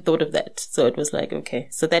 I hadn't thought of that. So it was like, okay,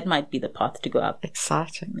 so that might be the path to go up.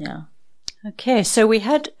 Exciting. Yeah. Okay, so we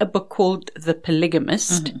had a book called The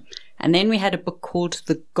Polygamist, and then we had a book called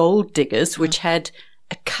The Gold Diggers, which had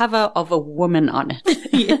a cover of a woman on it.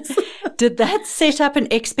 Yes. Did that set up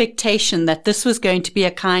an expectation that this was going to be a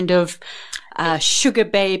kind of sugar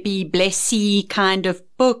baby, blessy kind of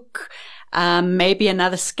book? Maybe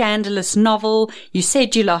another scandalous novel? You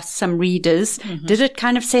said you lost some readers. Did it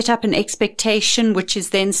kind of set up an expectation which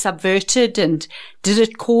is then subverted, and did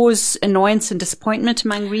it cause annoyance and disappointment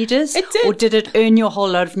among readers? It did. Or did it earn you a whole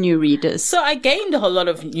lot of new readers? So I gained a whole lot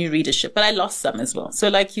of new readership, but I lost some as well. So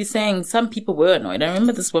like you're saying, some people were annoyed. I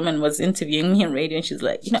remember this woman was interviewing me on radio and she's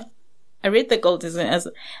like, I read The Gold Diggers, and I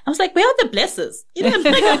was like, where are the blessers? I'm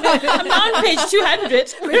now on page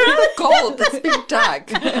 200. Where are the gold that's been dug?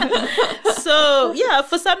 So,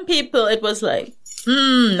 for some people, it was like,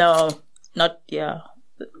 no,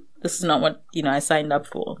 this is not what, I signed up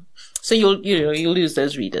for. So you'll lose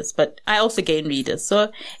those readers, but I also gain readers.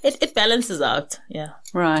 So it balances out. Yeah.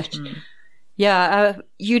 Right. Yeah.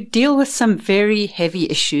 You deal with some very heavy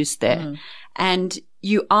issues there. And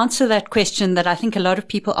you answer that question that I think a lot of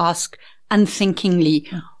people ask unthinkingly.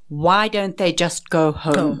 Why don't they just go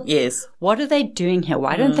home? Yes. What are they doing here?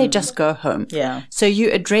 Why don't they just go home? Yeah. So you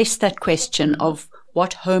address that question of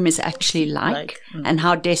what home is actually like and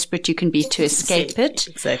how desperate you can be to escape it.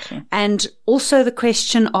 Exactly. And also the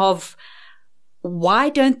question of why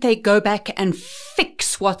don't they go back and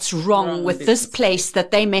fix what's wrong with this place that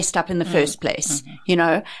they messed up in the first place, you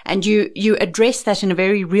know? And you address that in a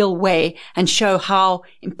very real way and show how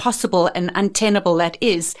impossible and untenable that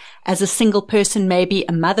is as a single person, maybe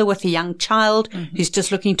a mother with a young child who's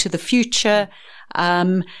just looking to the future.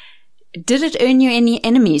 Did it earn you any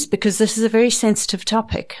enemies? Because this is a very sensitive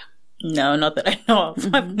topic. No, not that I know of.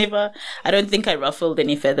 I don't think I ruffled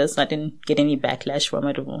any feathers. I didn't get any backlash from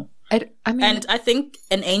it at all. And I think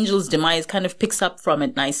An Angel's Demise kind of picks up from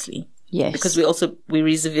it nicely. Yes. Because we're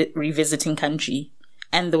revisiting country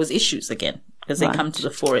and those issues again, because they come to the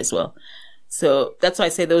fore as well. So that's why I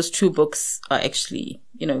say those two books are actually,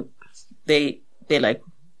 you know, they're like,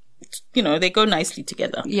 you know, they go nicely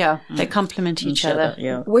together. Yeah, they complement each other.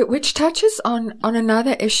 Yeah. Which touches on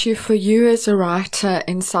another issue for you as a writer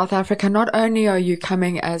in South Africa. Not only are you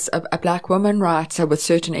coming as a black woman writer with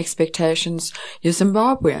certain expectations, you're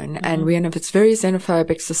Zimbabwean, and we're in a very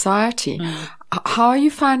xenophobic society. How are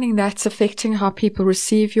you finding that's affecting how people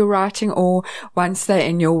receive your writing, or once they're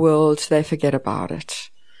in your world, they forget about it?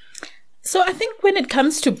 So I think when it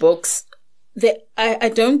comes to books, I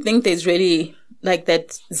don't think there's really like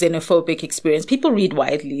that xenophobic experience. People read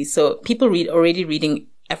widely. So people already reading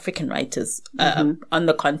African writers, on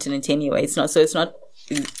the continent anyway. It's not,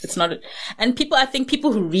 and I think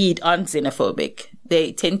people who read aren't xenophobic.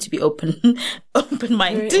 They tend to be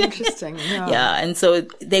open-minded. Very interesting. Yeah. Yeah. And so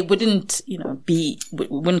they wouldn't, you know,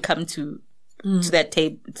 wouldn't come to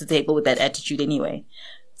the table with that attitude anyway.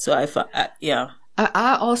 So I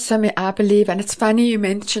believe, and it's funny you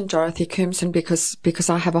mentioned Dorothy Coombson because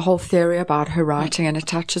I have a whole theory about her writing, and it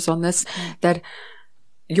touches on this, that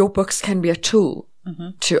your books can be a tool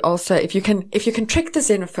to also, if you can trick the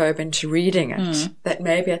xenophobe into reading it, that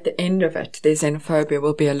maybe at the end of it, their xenophobia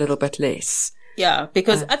will be a little bit less. Yeah,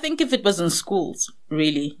 because I think if it was in schools,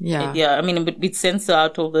 really. Yeah. I mean, we'd censor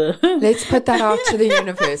out all the... Let's put that out to the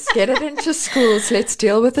universe. Get it into schools. Let's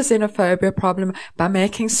deal with the xenophobia problem by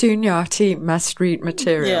making Sue Nyathi must-read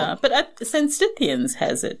material. Yeah, but St. Stithians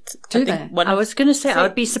has it. Do they? I was going to say, I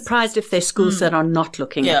would be surprised if there's schools that are not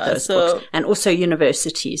looking at those books. And also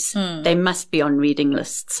universities. They must be on reading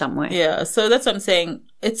lists somewhere. Yeah, so that's what I'm saying.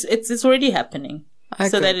 It's already happening.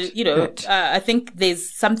 So that, you know, I think there's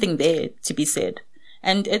something there to be said.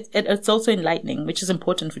 And it's also enlightening, which is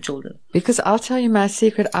important for children. Because I'll tell you my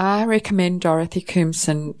secret. I recommend Dorothy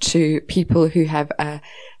Coombson to people who have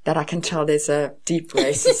that I can tell there's a deep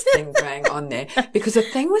racist thing going on there. Because the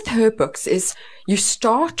thing with her books is you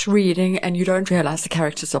start reading and you don't realize the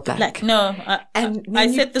characters are black. No,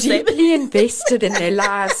 I said the same. Deeply invested in their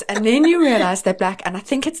lives, and then you realize they're black. And I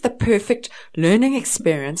think it's the perfect learning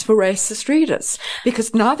experience for racist readers,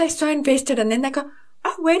 because now they're so invested, and then they go,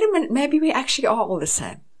 oh, wait a minute, maybe we actually are all the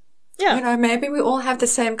same. Yeah. You know, maybe we all have the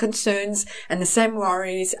same concerns and the same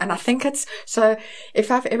worries. And I think it's, so if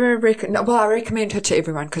I've ever I recommend her to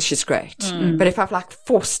everyone because she's great. But if I've like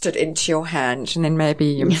forced it into your hand, and then maybe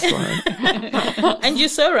you must worry. And you're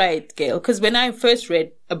so right, Gail, because when I first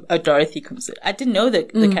read a Dorothy Coombson, I didn't know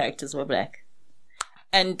that the characters were black.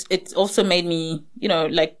 And it also made me, you know,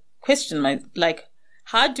 like question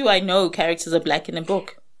how do I know characters are black in a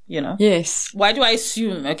book? You know? Yes. Why do I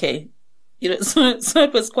assume? Okay. You know, so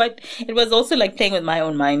it was also like playing with my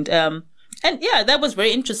own mind. And yeah, that was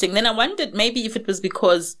very interesting. Then I wondered maybe if it was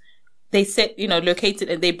because they said, you know, located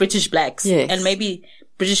and they're British blacks. Yes. And maybe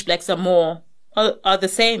British blacks are the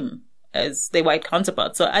same as their white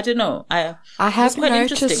counterparts. So I don't know. I have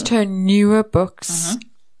noticed her newer books.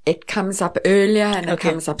 It comes up earlier and it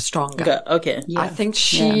comes up stronger. Okay. Yeah. I think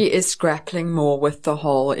she is grappling more with the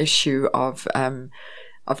whole issue of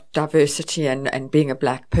diversity and being a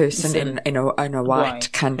black person in a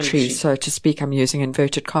white country, so to speak. I'm using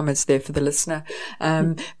inverted commas there for the listener.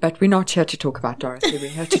 But we're not here to talk about Dorothy. We're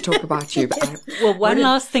here to talk about you. Well, one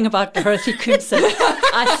last thing about Dorothy Coombson.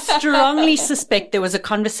 I strongly suspect there was a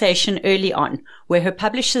conversation early on where her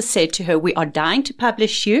publisher said to her, we are dying to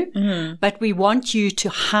publish you, but we want you to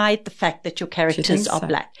hide the fact that your characters are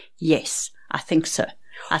black. Yes, I think so.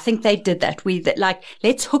 I think they did that.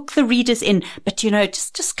 Let's hook the readers in, but you know,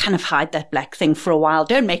 just kind of hide that black thing for a while.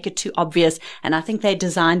 Don't make it too obvious. And I think they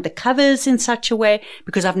designed the covers in such a way,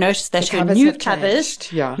 because I've noticed that her new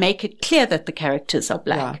covers make it clear that the characters are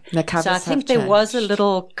black. Yeah, so I think there was a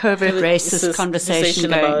little covert racist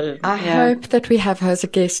conversation going. About it. I hope that we have her as a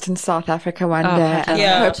guest in South Africa one day. And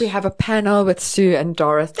I hope we have a panel with Sue and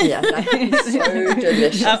Dorothy. And that is so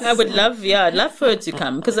delicious. I would love, I'd love for her to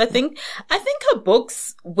come, because I think her books,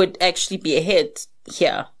 books would actually be ahead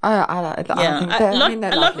here. I think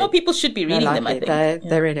a lot more people should be reading them, I think.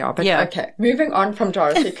 They really are. But okay, moving on from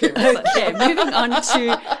Dorothy Coombs. Okay, moving on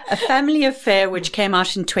to A Family Affair, which came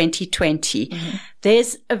out in 2020. Mm-hmm.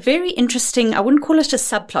 There's a very interesting, I wouldn't call it a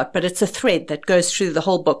subplot, but it's a thread that goes through the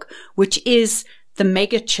whole book, which is the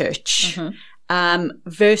mega church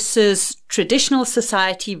versus traditional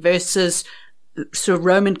society versus sort of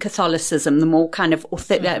Roman Catholicism, the more kind of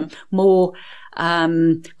more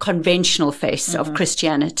conventional face of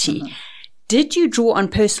Christianity. Mm-hmm. Did you draw on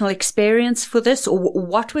personal experience for this, or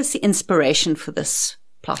what was the inspiration for this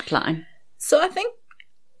plot line? So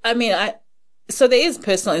so there is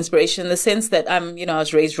personal inspiration in the sense that I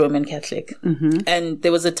was raised Roman Catholic, and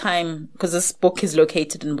there was a time, because this book is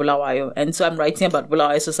located in Bulawayo, and so I'm writing about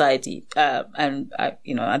Bulawayo society, and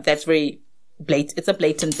that's very blatant. It's a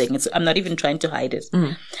blatant thing. I'm not even trying to hide it.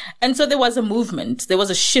 And so there was a movement. There was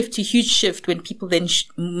a huge shift when people then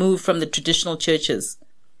moved from the traditional churches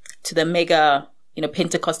to the mega,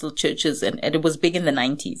 Pentecostal churches, and it was big in the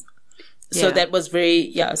 90s. So that was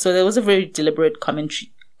so there was a very deliberate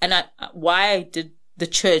commentary. And why I did the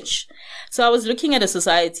church. So I was looking at a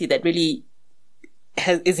society that really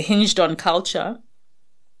is hinged on culture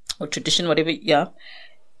or tradition, whatever,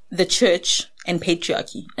 the church and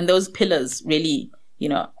patriarchy. And those pillars really,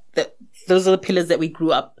 those are the pillars that we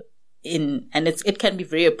grew up in. And it can be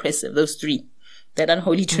very oppressive, those three, that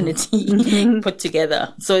unholy trinity put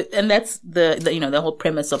together. So, and that's the whole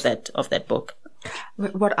premise of that book.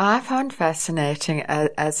 What I found fascinating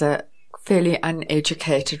as a fairly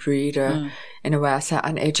uneducated reader, in a way, I say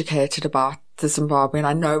uneducated about the Zimbabwe, and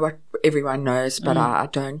I know what everyone knows, but I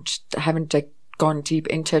haven't gone deep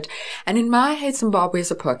into it. And in my head, Zimbabwe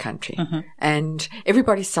is a poor country, and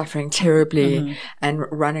everybody's suffering terribly and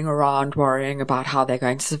running around worrying about how they're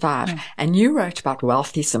going to survive. And you wrote about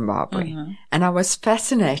wealthy Zimbabwe, and I was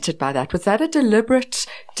fascinated by that. Was that a deliberate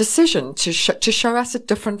decision to show us a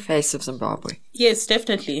different face of Zimbabwe? Yes,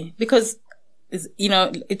 definitely, because it's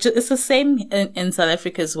the same in South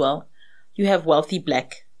Africa as well. You have wealthy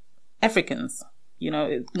black Africans.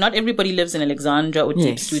 Not everybody lives in Alexandra or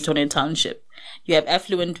Deep Street Township. You have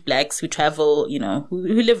affluent blacks who travel, who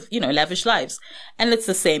live, lavish lives. And it's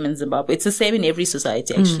the same in Zimbabwe. It's the same in every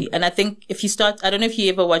society, actually. And I think if you I don't know if you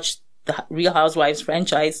ever watched the Real Housewives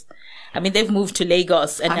franchise. I mean, they've moved to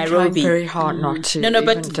Lagos and Nairobi. I'm trying very hard not to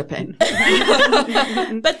but dip in.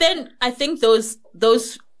 But then I think those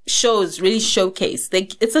shows really showcase,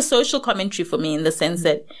 it's a social commentary for me, in the sense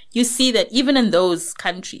that you see that even in those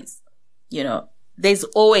countries, there's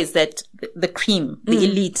always the cream, the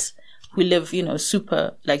elite who live,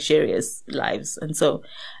 super luxurious lives. And so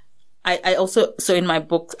I also in my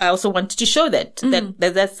book, I also wanted to show that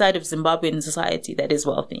side of Zimbabwean society that is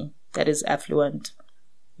wealthy, that is affluent,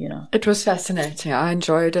 It was fascinating. I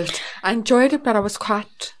enjoyed it, but I was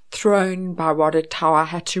quite thrown by how I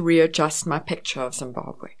had to readjust my picture of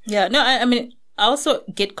Zimbabwe. Yeah, no, I mean, I also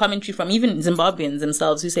get commentary from even Zimbabweans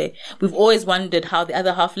themselves who say, we've always wondered how the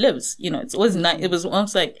other half lives. It's always it was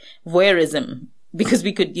almost like voyeurism, because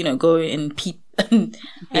we could, go and peep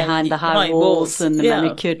behind the high walls and the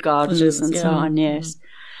manicured gardens and so on, yes.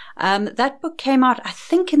 That book came out, I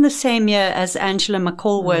think, in the same year as Angela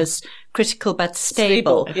McCall Critical But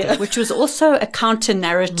Stable, which was also a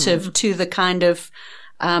counter-narrative to the kind of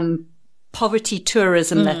poverty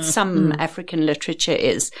tourism that some African literature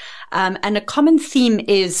is. And a common theme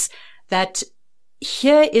is that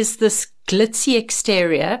here is this glitzy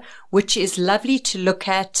exterior, which is lovely to look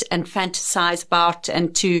at and fantasize about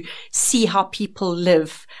and to see how people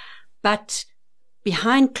live. But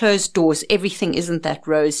behind closed doors, everything isn't that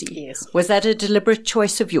rosy. Yes. Was that a deliberate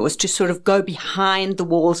choice of yours to sort of go behind the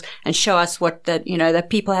walls and show us that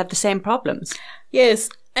people have the same problems? Yes.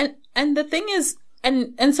 And the thing is,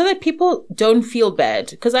 and so that people don't feel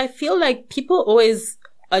bad, because I feel like people always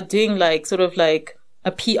are doing sort of like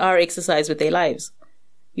a PR exercise with their lives.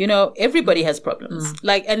 Everybody has problems,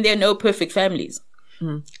 and there are no perfect families.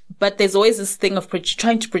 But there's always this thing of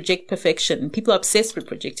trying to project perfection. People are obsessed with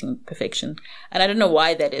projecting perfection. And I don't know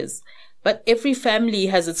why that is. But every family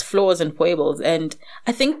has its flaws and foibles. And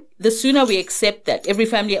I think the sooner we accept that every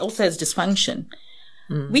family also has dysfunction,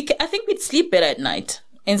 I think we'd sleep better at night.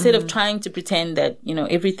 Instead of trying to pretend that,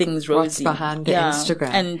 everything's rosy. What's behind the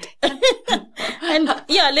Instagram. And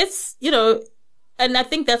let's, and I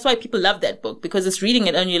think that's why people love that book, because it's reading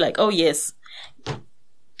it and you're like, oh yes,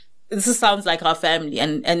 this sounds like our family.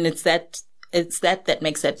 And it's that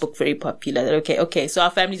makes that book very popular. That, okay, so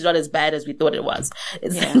our family's not as bad as we thought it was.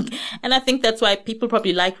 And I think that's why people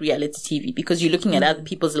probably like reality TV, because you're looking at other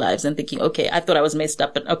people's lives and thinking, okay, I thought I was messed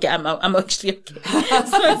up, but okay, I'm actually okay.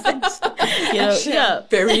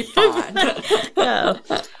 Very fine. Yeah.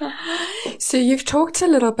 So you've talked a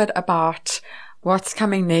little bit about what's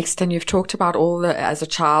coming next, and you've talked about as a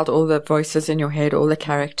child, all the voices in your head, all the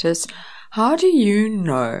characters. How do you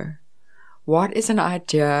know what is an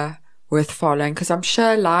idea worth following? Because I'm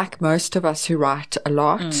sure, like most of us who write a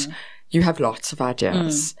lot, you have lots of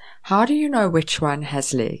ideas. How do you know which one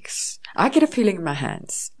has legs? I get a feeling in my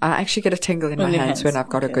hands. I actually get a tingle in my hands when I've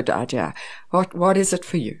got a good idea. What is it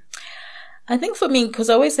for you? I think for me, because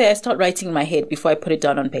I always say I start writing in my head before I put it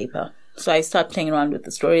down on paper. So I start playing around with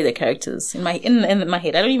the story, the characters in my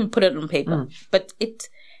head. I don't even put it on paper, but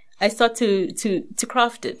I start to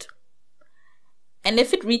craft it. And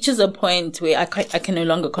if it reaches a point where I can no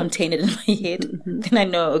longer contain it in my head, then I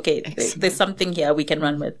know, okay, there's something here we can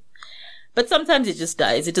run with. But sometimes it just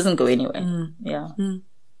dies. It doesn't go anywhere. Yeah.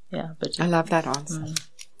 Yeah. But I love that answer.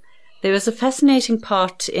 There was a fascinating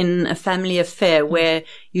part in A Family Affair where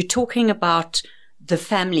you're talking about the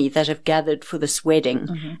family that have gathered for this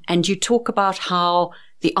wedding, and you talk about how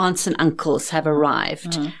the aunts and uncles have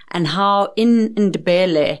arrived, and how in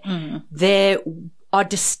Ndebele there are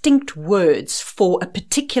distinct words for a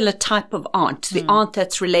particular type of aunt. The aunt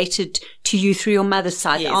that's related to you through your mother's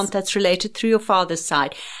side, the aunt that's related through your father's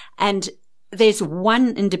side. And there's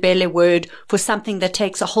one Ndebele word for something that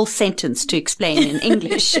takes a whole sentence to explain in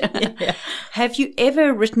English. Have you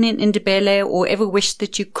ever written in Ndebele or ever wished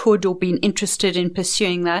that you could or been interested in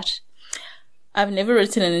pursuing that? I've never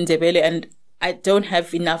written in Ndebele, and I don't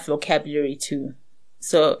have enough vocabulary to.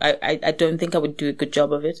 So I don't think I would do a good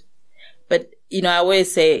job of it. But, I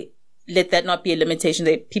always say, let that not be a limitation,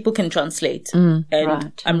 that people can translate.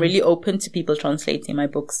 And I'm really open to people translating my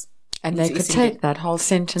books. And they could take that whole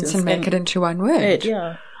sentence and make it into one word.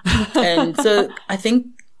 Yeah. And so I think,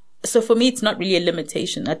 for me, it's not really a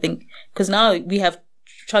limitation. I think, because now we have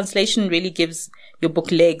translation really gives your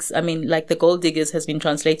book legs. I mean, like The Gold Diggers has been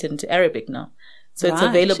translated into Arabic now. So it's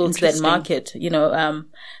available to that market,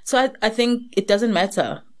 So I think it doesn't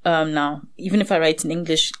matter now. Even if I write in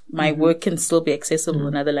English, my work can still be accessible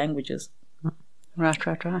in other languages. Right.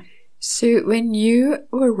 So when you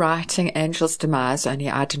were writing Angel's Demise, only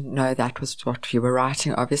I didn't know that was what you were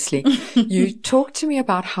writing, obviously, you talked to me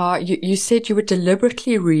about how you said you were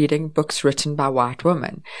deliberately reading books written by white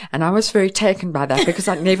women. And I was very taken by that because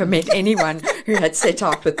I'd never met anyone who had set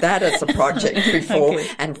out with that as a project before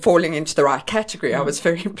and falling into the right category. I was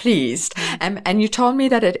very pleased. And you told me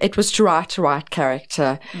that it was to write a right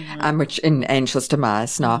character, which in Angel's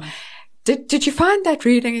Demise now. Did you find that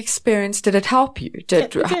reading experience, did it help you? It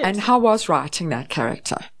did. And how was writing that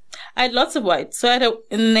character? I had lots of white. So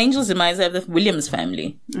in Angel's Demise, I have the Williams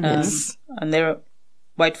family. Yes. And they're a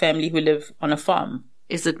white family who live on a farm.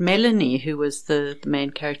 Is it Melanie who was the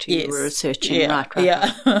main character you were researching? Yeah. Right.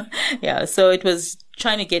 Yeah. Yeah. So it was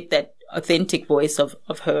trying to get that authentic voice of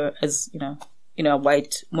her as, a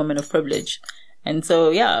white woman of privilege. And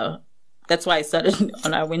so, that's why I started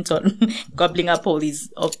and I went on gobbling up all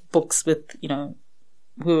these books with, who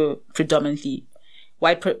were predominantly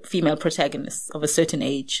white female protagonists of a certain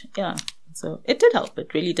age. Yeah. So it did help.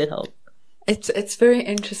 It really did help. It's very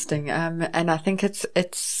interesting. And I think it's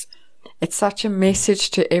such a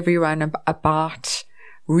message to everyone about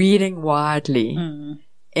reading widely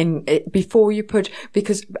before you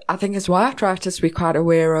because I think as white writers, we're quite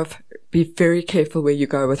aware of be very careful where you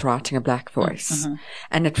go with writing a black voice.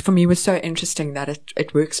 And it, for me, was so interesting that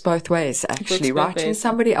it works both ways, actually. Writing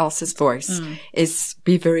somebody else's voice is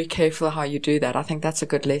be very careful how you do that. I think that's a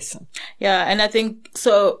good lesson. Yeah. And I think,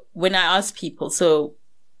 so when I ask people, so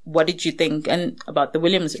what did you think about the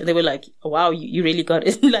Williams? They were like, oh, wow, you really got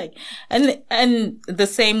it. and the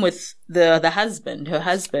same with her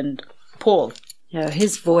husband, Paul. Yeah,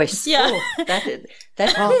 his voice. Yeah. Oh,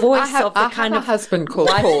 that voice of the kind of husband called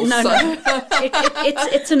Paul. No.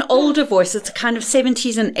 It's an older voice. It's a kind of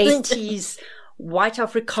 70s and 80s white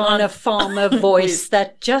Afrikaner farmer voice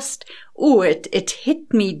that just, it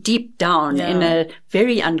hit me deep down in a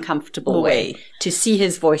very uncomfortable way to see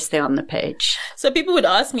his voice there on the page. So people would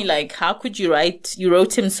ask me, like, how could you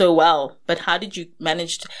wrote him so well, but how did you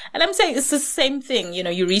manage to, and I'm saying it's the same thing,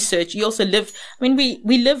 you research, you also live, I mean,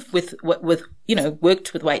 we live with,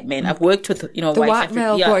 worked with white men. I've worked with, the white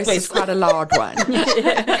male voice is quite a loud one.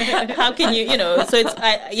 How can you, so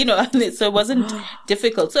it's, so it wasn't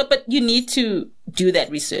difficult. So, but you need to do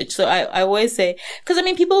that research. So I always say, because I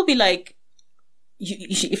mean, people will be like,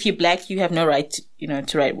 if you're black, you have no right,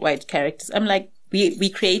 to write white characters. I'm like,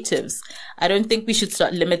 we creatives. I don't think we should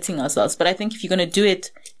start limiting ourselves. But I think if you're going to do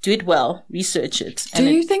it, do it well, research it. Do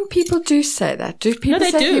you think people do say that? Do people say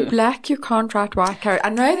if you're black, you can't write white characters? I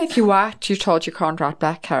know that if you're white, you're told you can't write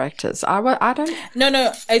black characters. I don't.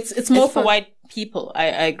 No, it's more for white people. I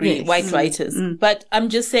agree, yes. White writers. But I'm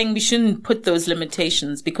just saying we shouldn't put those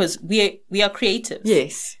limitations because we are creative.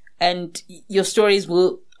 Yes. And your stories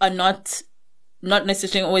are not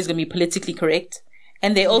necessarily always going to be politically correct.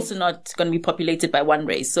 And they're also not going to be populated by one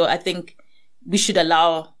race. So I think we should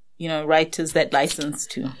allow, writers that license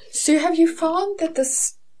to. So have you found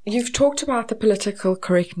that you've talked about the political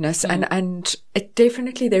correctness and it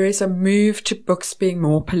definitely there is a move to books being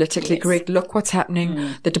more politically correct. Look what's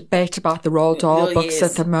happening, the debate about the Roald Dahl books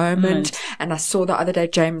at the moment. And I saw the other day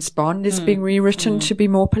James Bond is being rewritten to be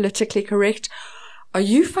more politically correct. Are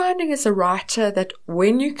you finding as a writer that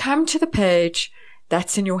when you come to the page,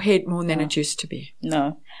 that's in your head more than it used to be?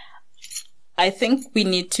 No. I think we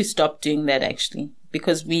need to stop doing that actually,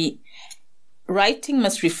 because writing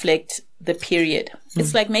must reflect the period.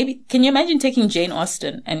 It's like can you imagine taking Jane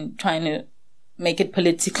Austen and trying to make it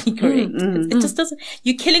politically correct? It just doesn't,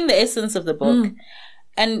 you're killing the essence of the book.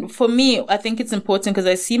 And for me, I think it's important because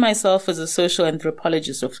I see myself as a social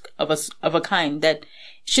anthropologist of a kind that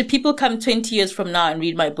should people come 20 years from now and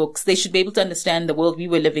read my books, they should be able to understand the world we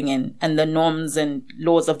were living in and the norms and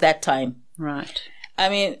laws of that time. Right. I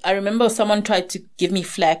mean, I remember someone tried to give me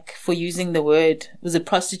flack for using the word, was a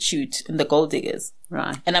prostitute in the Gold Diggers.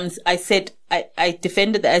 Right. And I said, I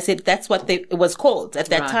defended that. I said, that's what it was called at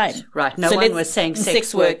that time. Right. No one was saying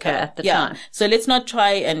sex worker at the time. So let's not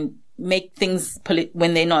try and make things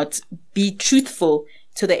when they're not. Be truthful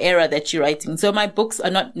to the era that you're writing. So my books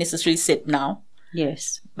are not necessarily set now.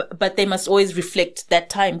 Yes. But they must always reflect that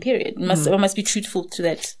time period. I must be truthful to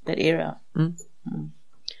that era.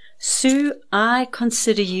 Sue, I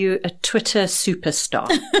consider you a Twitter superstar.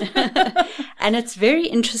 And it's very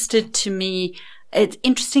interesting to me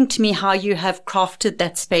how you have crafted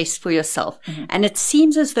that space for yourself. And it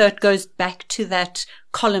seems as though it goes back to that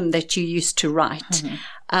column that you used to write.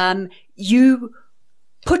 You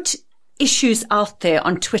put issues out there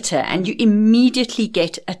on Twitter and you immediately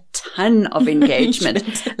get a ton of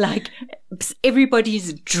engagement. Like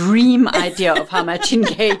everybody's dream idea of how much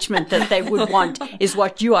engagement that they would want is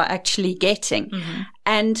what you are actually getting.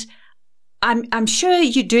 And I'm sure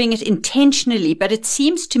you're doing it intentionally, but it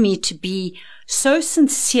seems to me to be so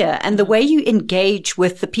sincere, and the way you engage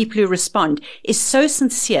with the people who respond is so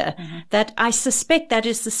sincere that I suspect that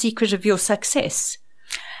is the secret of your success.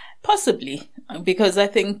 Possibly, because I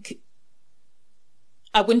think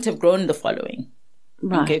I wouldn't have grown the following.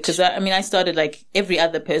 Right. Okay, because I started like every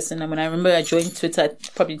other person. I mean, I remember I joined Twitter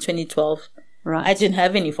probably 2012. Right. I didn't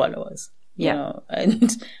have any followers. Yeah.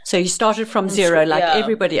 And so you started from zero like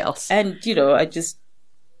everybody else. And, I just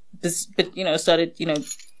started,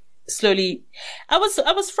 slowly. I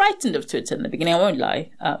was frightened of Twitter in the beginning. I won't lie.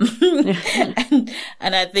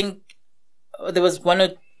 And I think there was one or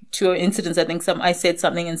two incidents. I think I said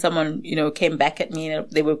something and someone, came back at me and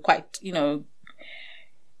they were quite,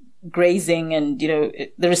 grazing and,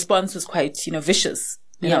 the response was quite, vicious.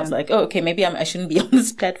 And I was like, oh, okay, maybe I shouldn't be on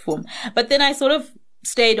this platform. But then I sort of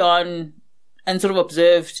stayed on and sort of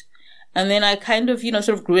observed. And then I kind of, sort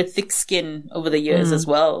of grew a thick skin over the years as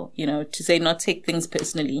well, to say not take things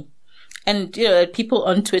personally. And, people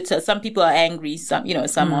on Twitter, some people are angry, some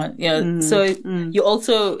aren't, so you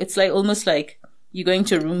also, it's like almost like you're going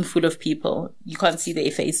to a room full of people. You can't see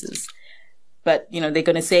their faces, but, they're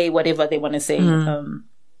going to say whatever they want to say.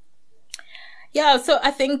 So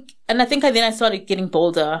I think then I started getting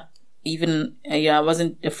bolder. Even, I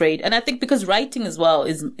wasn't afraid. And I think because writing as well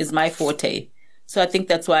is my forte. So I think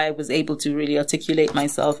that's why I was able to really articulate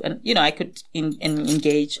myself and, I could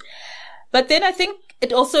engage. But then I think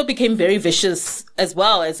it also became very vicious as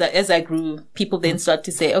well as I grew. People then start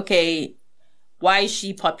to say, okay, why is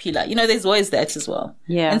she popular? There's always that as well.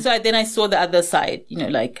 Yeah. And so then I saw the other side,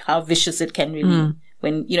 like how vicious it can really,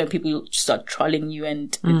 when, people start trolling you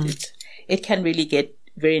and it can really get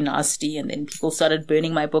very nasty. And then people started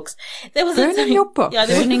burning my books. There was burning your books? Yeah,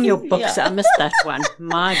 burning your books. Yeah. I missed that one.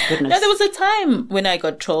 My goodness. Yeah, there was a time when I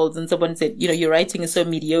got trolled and someone said, your writing is so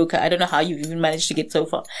mediocre. I don't know how you've even managed to get so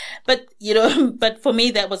far. But, but for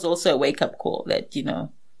me, that was also a wake up call that,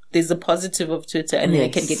 there's a positive of Twitter and then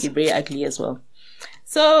it can get very ugly as well.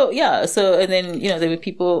 So, and then, there were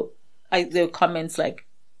people, there were comments like,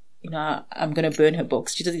 I'm going to burn her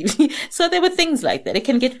books. She doesn't even, so there were things like that. It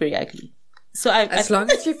can get very ugly. So as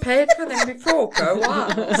long as you paid for them before, go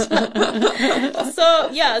on.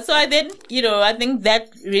 So I then, I think that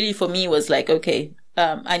really for me was like, okay,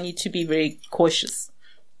 I need to be very cautious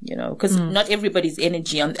because not everybody's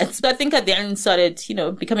energy on that. So I think I then started,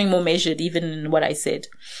 becoming more measured even in what I said.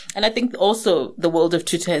 And I think also the world of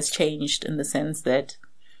Twitter has changed in the sense that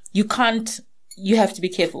you have to be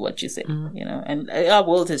careful what you say, and our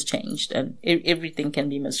world has changed and everything can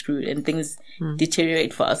be misconstrued and things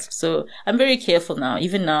deteriorate fast. So I'm very careful now.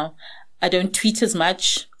 Even now, I don't tweet as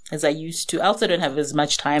much as I used to. I also don't have as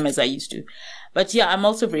much time as I used to. But yeah, I'm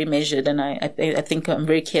also very measured, and I think I'm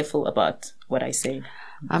very careful about what I say.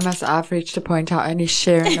 I've reached a point I only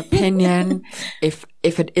share an opinion if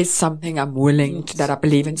it is something I'm willing to, that I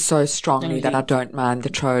believe in so strongly that I don't mind the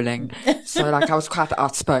trolling. So like I was quite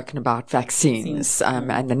outspoken about vaccines,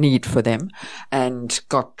 and the need for them, and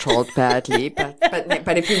got trolled badly. But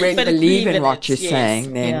if you really believe in what you're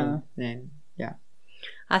saying, then yeah.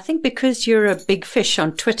 I think because you're a big fish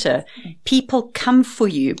on Twitter, people come for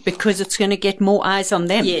you because it's going to get more eyes on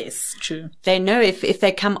them. Yes, true. They know if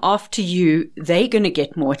they come after you, they're going to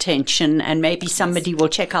get more attention, and maybe somebody will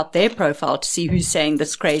check out their profile to see who's saying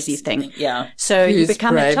this crazy thing. Yeah. So you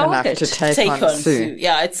become a target. To take on Sue.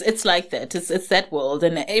 Yeah, it's like that. It's that world,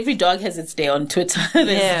 and every dog has its day on Twitter. And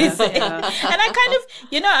I kind of,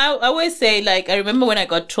 I always say, like, I remember when I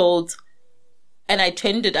got trolled and I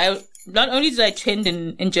trended, not only did I trend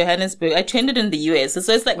in Johannesburg, I trended in the US.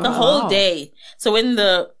 So it's like the whole day. So when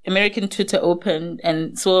the American Twitter opened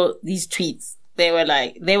and saw these tweets, they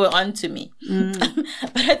were on to me.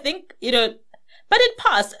 But I think, but it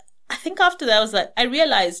passed. I think after that, I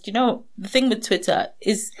realized, the thing with Twitter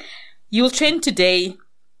is you'll trend today.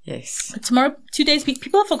 Yes. Tomorrow, 2 days,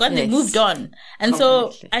 people have forgotten, they moved on. And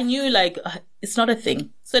so I knew it's not a thing.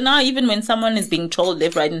 So now even when someone is being trolled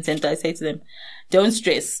left, right and center, I say to them, don't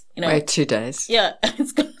stress, Wait 2 days. Yeah.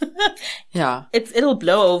 Yeah. It'll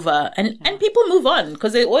blow over and people move on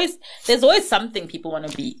because there's always something people want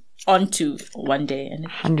to be onto one day. And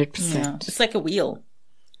 100%. It's like a wheel.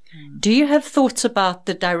 Do you have thoughts about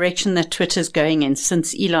the direction that Twitter's going in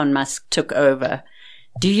since Elon Musk took over?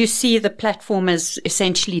 Do you see the platform as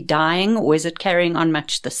essentially dying, or is it carrying on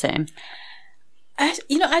much the same? I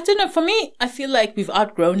don't know. For me, I feel like we've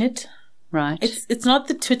outgrown it. Right. It's not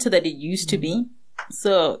the Twitter that it used to be.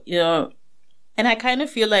 So, and I kind of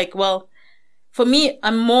feel like, well, for me,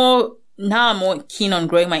 I'm more keen on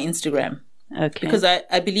growing my Instagram. Okay. Because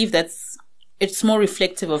I believe it's more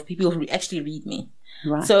reflective of people who actually read me.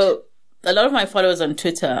 Right. So a lot of my followers on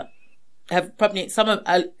Twitter have probably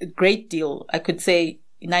a great deal. I could say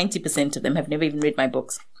 90% of them have never even read my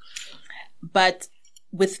books. But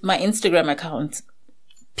with my Instagram account,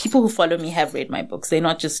 people who follow me have read my books. They're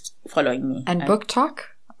not just following me. And book talk?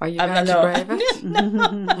 Are you going to brave it?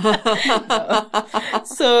 No.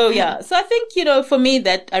 So, yeah. So I think, for me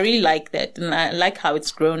that I really like that. And I like how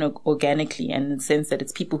it's grown organically and in the sense that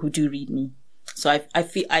it's people who do read me. So I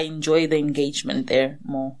feel I enjoy the engagement there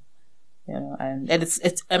more. And it's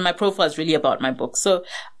and my profile is really about my book. So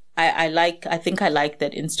I think I like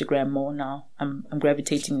that Instagram more now. I'm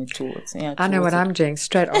gravitating towards. I know what I'm doing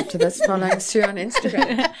straight after this, following Sue on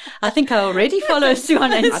Instagram. I think I already follow Sue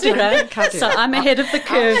on Instagram, so I'm ahead of the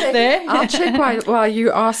curve there. I'll check while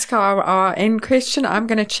you ask our end question. I'm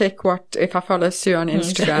going to check if I follow Sue on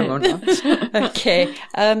Instagram or not. Okay.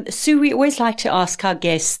 Sue, we always like to ask our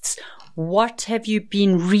guests, what have you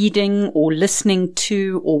been reading or listening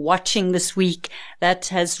to or watching this week that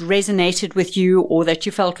has resonated with you or that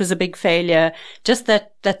you felt was a big failure, just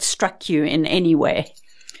that struck you in any way?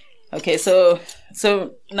 Okay, so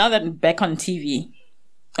now that I'm back on TV,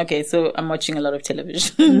 okay, so I'm watching a lot of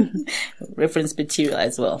television, reference material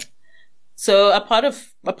as well. So apart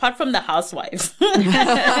from The Housewives, so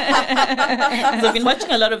I've been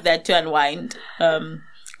watching a lot of that to unwind.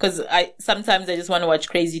 Because sometimes I just want to watch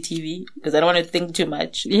crazy TV because I don't want to think too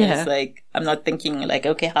much. Yeah. It's like, I'm not thinking like,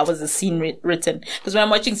 okay, how was the scene written? Because when I'm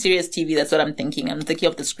watching serious TV, that's what I'm thinking. I'm thinking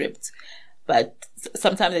of the script. But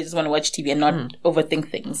sometimes I just want to watch TV and not overthink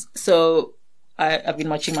things. So I've been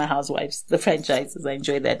watching My Housewives, the franchises. I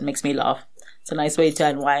enjoy that. It makes me laugh. It's a nice way to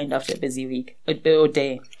unwind after a busy week or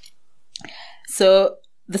day. So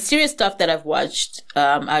the serious stuff that I've watched,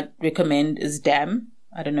 I'd recommend is Damn.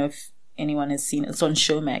 I don't know if anyone has seen it. It's on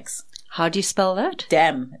Showmax. How do you spell that?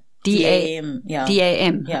 Damn. D-A-M. Yeah.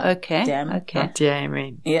 D-A-M. Yeah. Okay. Damn. Okay. Not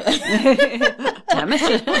D-A-M. Yeah. Damn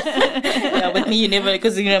it. Yeah, with me, you never,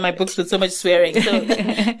 because, my books with so much swearing. So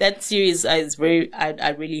that series is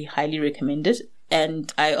I really highly recommend it.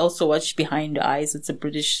 And I also watched Behind the Eyes. It's a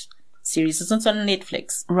British series. It's on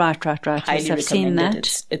Netflix. Right. Highly yes, I've seen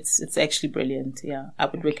that. It's actually brilliant. Yeah. I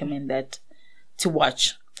would recommend that to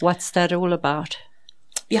watch. What's that all about?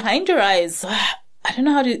 Behind Your Eyes, I don't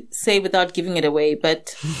know how to say without giving it away,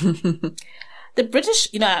 but The British,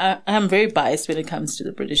 I'm very biased when it comes to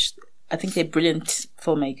the British. I think they're brilliant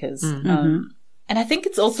filmmakers. And I think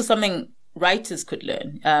it's also something writers could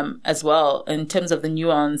learn as well, in terms of the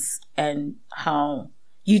nuance and how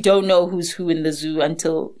you don't know who's who in the zoo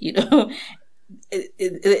until,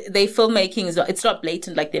 they filmmaking is it's not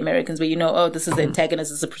blatant like the Americans, where this is the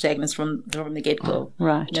antagonist, this is the protagonist from the get-go.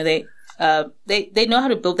 Right. They know how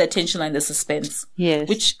to build that tension line, the suspense. Yes.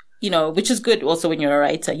 Which is good also when you're a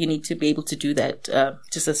writer. You need to be able to do that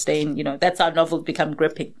to sustain, that's how novels become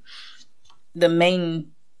gripping. The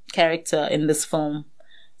main character in this film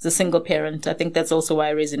is a single parent. I think that's also why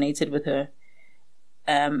I resonated with her.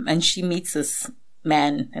 And she meets this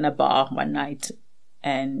man in a bar one night,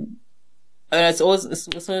 and it's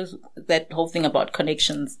also that whole thing about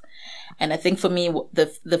connections. And I think for me,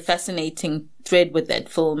 the fascinating thread with that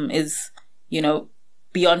film is,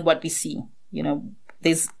 beyond what we see,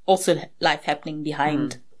 there's also life happening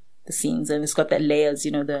behind the scenes, and it's got that layers,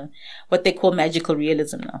 what they call magical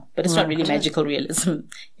realism now, but it's not really magical realism,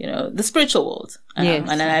 the spiritual world. Yes.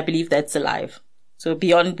 And I believe that's alive. So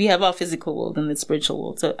beyond, we have our physical world and the spiritual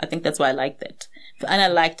world. So I think that's why I like that. And I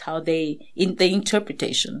liked how the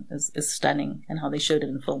interpretation is stunning, and how they showed it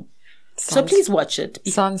in film. So please watch it.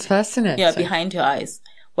 Sounds fascinating. Yeah, Behind Your Eyes.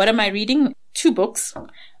 What am I reading? 2 books.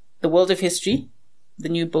 The World of History, the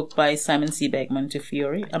new book by Simon Sebag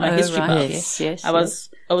Montefiore. I'm a history buff. Yes. I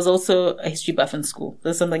was also a history buff in school.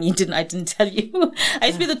 That's something I didn't tell you. I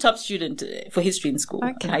used to be the top student for history in school.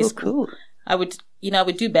 Okay, in high school. Cool. I would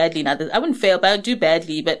do badly in others. I wouldn't fail, but I would do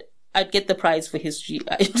badly, but I'd get the prize for history.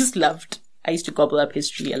 I just loved. I used to gobble up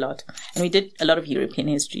history a lot. And we did a lot of European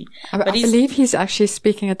history. I believe he's actually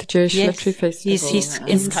speaking at the Jewish Literary Festival. He's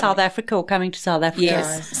in South Africa, or coming to South Africa.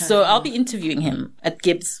 Yes. So I'll be interviewing him at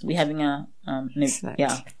Gibbs. We're having a,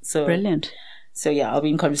 So brilliant. So yeah, I'll be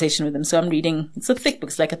in conversation with him. So I'm reading, it's a thick book.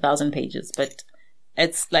 It's like 1,000 pages, but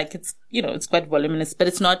it's quite voluminous, but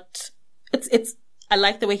it's not, I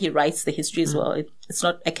like the way he writes the history as well. It's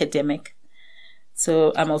not academic.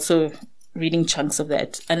 So I'm also reading chunks of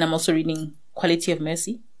that. And I'm also reading Quality of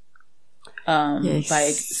Mercy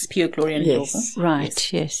by Pio Glorian Yes.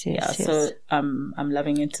 Right. Yes. So I'm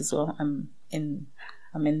loving it as well. I'm in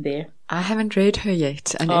there. I haven't read her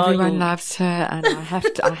yet, and everyone loves her, and I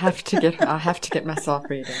have to get myself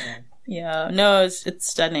reading her. Yeah. No, it's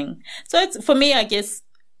stunning. So it's, for me, I guess,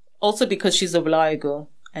 also because she's a Bulawayo girl,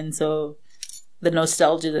 and so the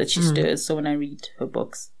nostalgia that she stirs. So when I read her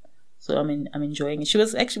books, so I'm enjoying it. She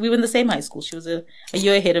was actually, we were in the same high school. She was a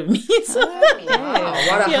year ahead of me. So. Wow,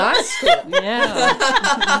 what a high school! Yeah.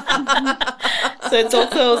 So it's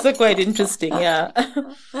also quite interesting. Yeah.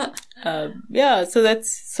 So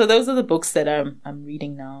those are the books that I'm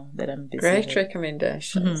reading now, that I'm busy Great with.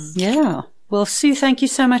 recommendations. Yeah. Well, Sue, thank you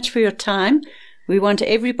so much for your time. We want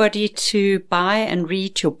everybody to buy and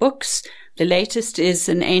read your books. The latest is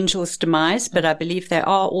An Angel's Demise, but I believe they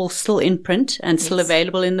are all still in print and still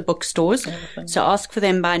available in the bookstores. So ask for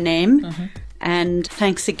them by name. And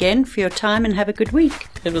thanks again for your time, and have a good week.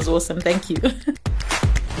 It was awesome. Thank you.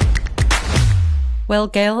 Well,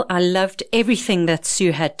 Gail, I loved everything that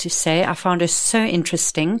Sue had to say. I found her so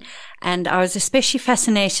interesting, and I was especially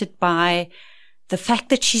fascinated by the fact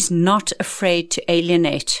that she's not afraid to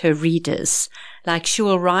alienate her readers. Like, she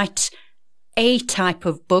will write A type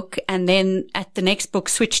of book, and then at the next book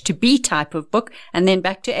switch to B type of book, and then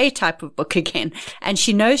back to A type of book again. And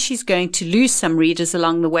she knows she's going to lose some readers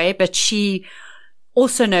along the way, but she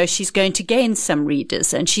also knows she's going to gain some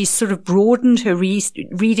readers, and she's sort of broadened her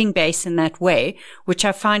reading base in that way, which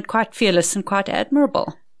I find quite fearless and quite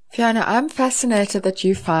admirable. Fiona, I'm fascinated that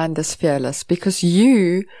you find this fearless, because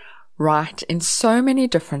you write in so many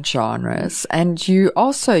different genres, and you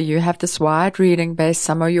have this wide reading base.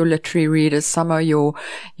 Some are your literary readers, some are your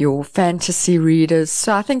fantasy readers.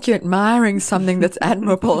 So I think you're admiring something that's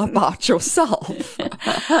admirable about yourself.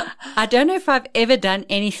 I don't know if I've ever done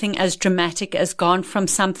anything as dramatic as gone from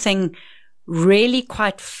something really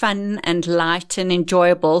quite fun and light and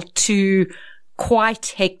enjoyable to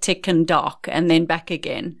quite hectic and dark, and then back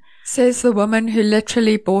again. Says the woman who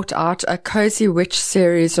literally bought out a Cozy Witch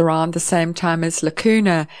series around the same time as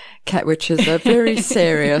Lacuna, which is a very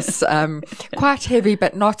serious, quite heavy,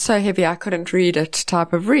 but not so heavy I couldn't read it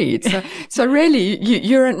type of read. So really,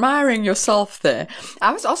 you're admiring yourself there.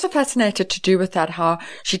 I was also fascinated to do with that, how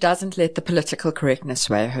she doesn't let the political correctness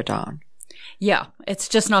weigh her down. Yeah, it's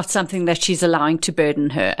just not something that she's allowing to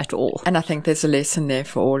burden her at all. And I think there's a lesson there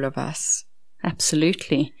for all of us.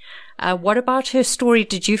 Absolutely. What about her story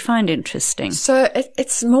did you find interesting? So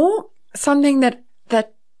it's more something that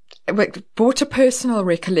brought a personal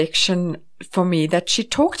recollection for me that she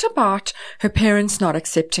talked about her parents not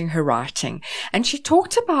accepting her writing. And she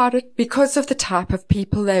talked about it because of the type of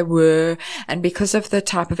people they were and because of the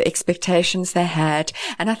type of expectations they had.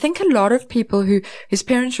 And I think a lot of people whose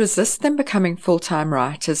parents resist them becoming full-time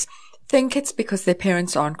writers think it's because their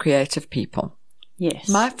parents aren't creative people. Yes.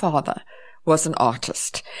 My father was an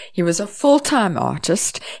artist. He was a full-time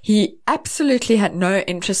artist. He absolutely had no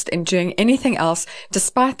interest in doing anything else,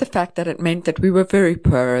 despite the fact that it meant that we were very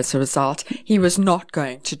poor as a result. He was not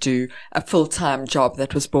going to do a full-time job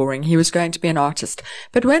that was boring. He was going to be an artist.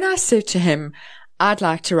 But when I said to him, I'd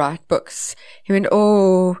like to write books, he went,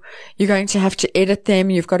 oh, you're going to have to edit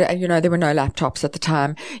them. You've got to, there were no laptops at the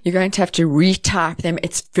time. You're going to have to retype them.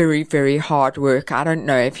 It's very, very hard work. I don't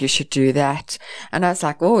know if you should do that. And I was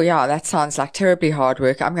like, oh yeah, that sounds like terribly hard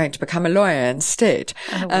work. I'm going to become a lawyer instead.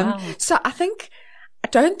 Oh, wow. So I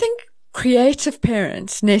don't think creative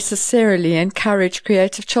parents necessarily encourage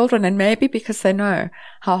creative children, and maybe because they know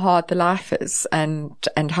how hard the life is and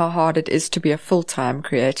how hard it is to be a full-time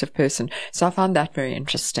creative person. So I found that very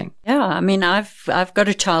interesting. Yeah, I mean, I've got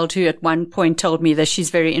a child who at one point told me that she's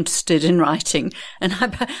very interested in writing, and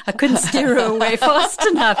I couldn't steer her away fast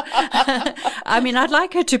enough. I mean, I'd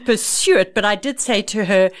like her to pursue it, but I did say to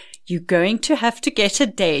her, you're going to have to get a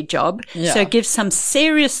day job. Yeah. So give some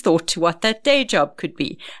serious thought to what that day job could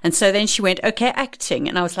be. And so then she went, okay, acting.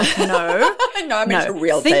 And I was like, no. No, I meant a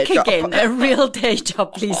real day job. Think again, a real day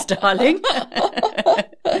job, please, darling.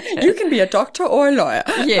 You can be a doctor or a lawyer.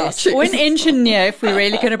 Yes, or an engineer if we're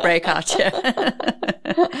really going to break out here.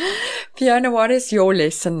 Fiona, what is your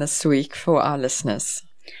lesson this week for our listeners?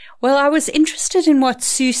 Well, I was interested in what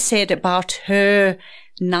Sue said about her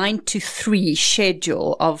 9 to 3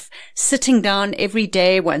 schedule of sitting down every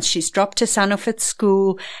day once she's dropped her son off at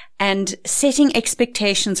school and setting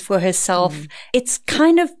expectations for herself. It's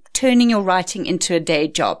kind of turning your writing into a day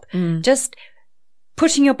job. Just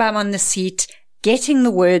putting your bum on the seat, getting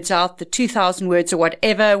the words out, the 2,000 words or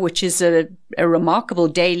whatever, which is a remarkable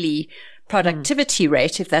daily productivity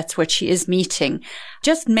rate, if that's what she is meeting.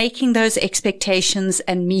 Just making those expectations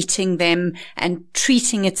and meeting them and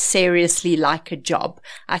treating it seriously like a job.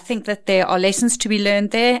 I think that there are lessons to be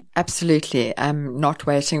learned there. Absolutely. Not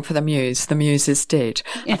waiting for the muse. The muse is dead.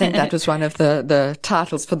 I think that was one of the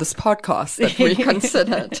titles for this podcast that we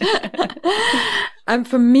considered.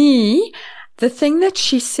 For me, the thing that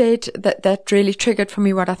she said that really triggered for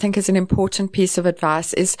me what I think is an important piece of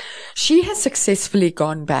advice is she has successfully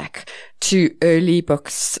gone back to early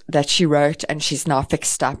books that she wrote and she's now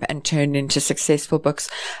fixed up and turned into successful books.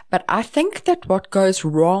 But I think that what goes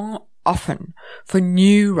wrong often for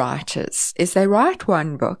new writers is they write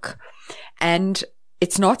one book and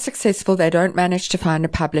it's not successful. They don't manage to find a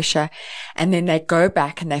publisher, and then they go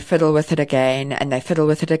back and they fiddle with it again and they fiddle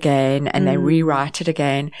with it again and they rewrite it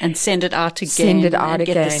again and send it out again. Send it out and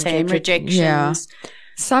again. Get the same rejections. Yeah.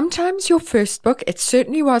 Sometimes your first book, it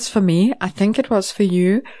certainly was for me. I think it was for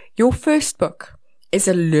you. Your first book is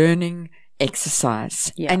a learning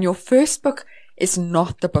exercise, and your first book is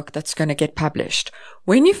not the book that's going to get published.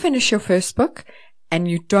 When you finish your first book and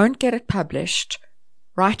you don't get it published,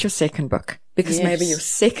 write your second book. Because maybe your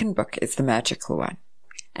second book is the magical one.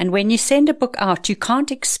 And when you send a book out, you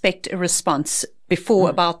can't expect a response before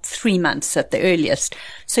about 3 months at the earliest.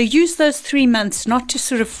 So use those 3 months not to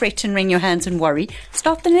sort of fret and wring your hands and worry.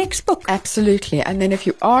 Start the next book. Absolutely. And then if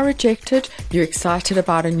you are rejected, you're excited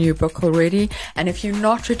about a new book already. And if you're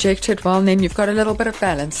not rejected, well, then you've got a little bit of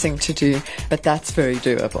balancing to do. But that's very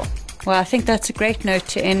doable. Well, I think that's a great note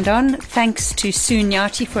to end on. Thanks to Sue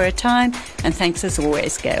Nyathi for her time, and thanks as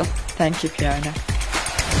always, Gail. Thank you, Fiona.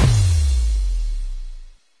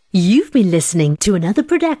 You've been listening to another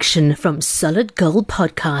production from Solid Gold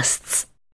Podcasts.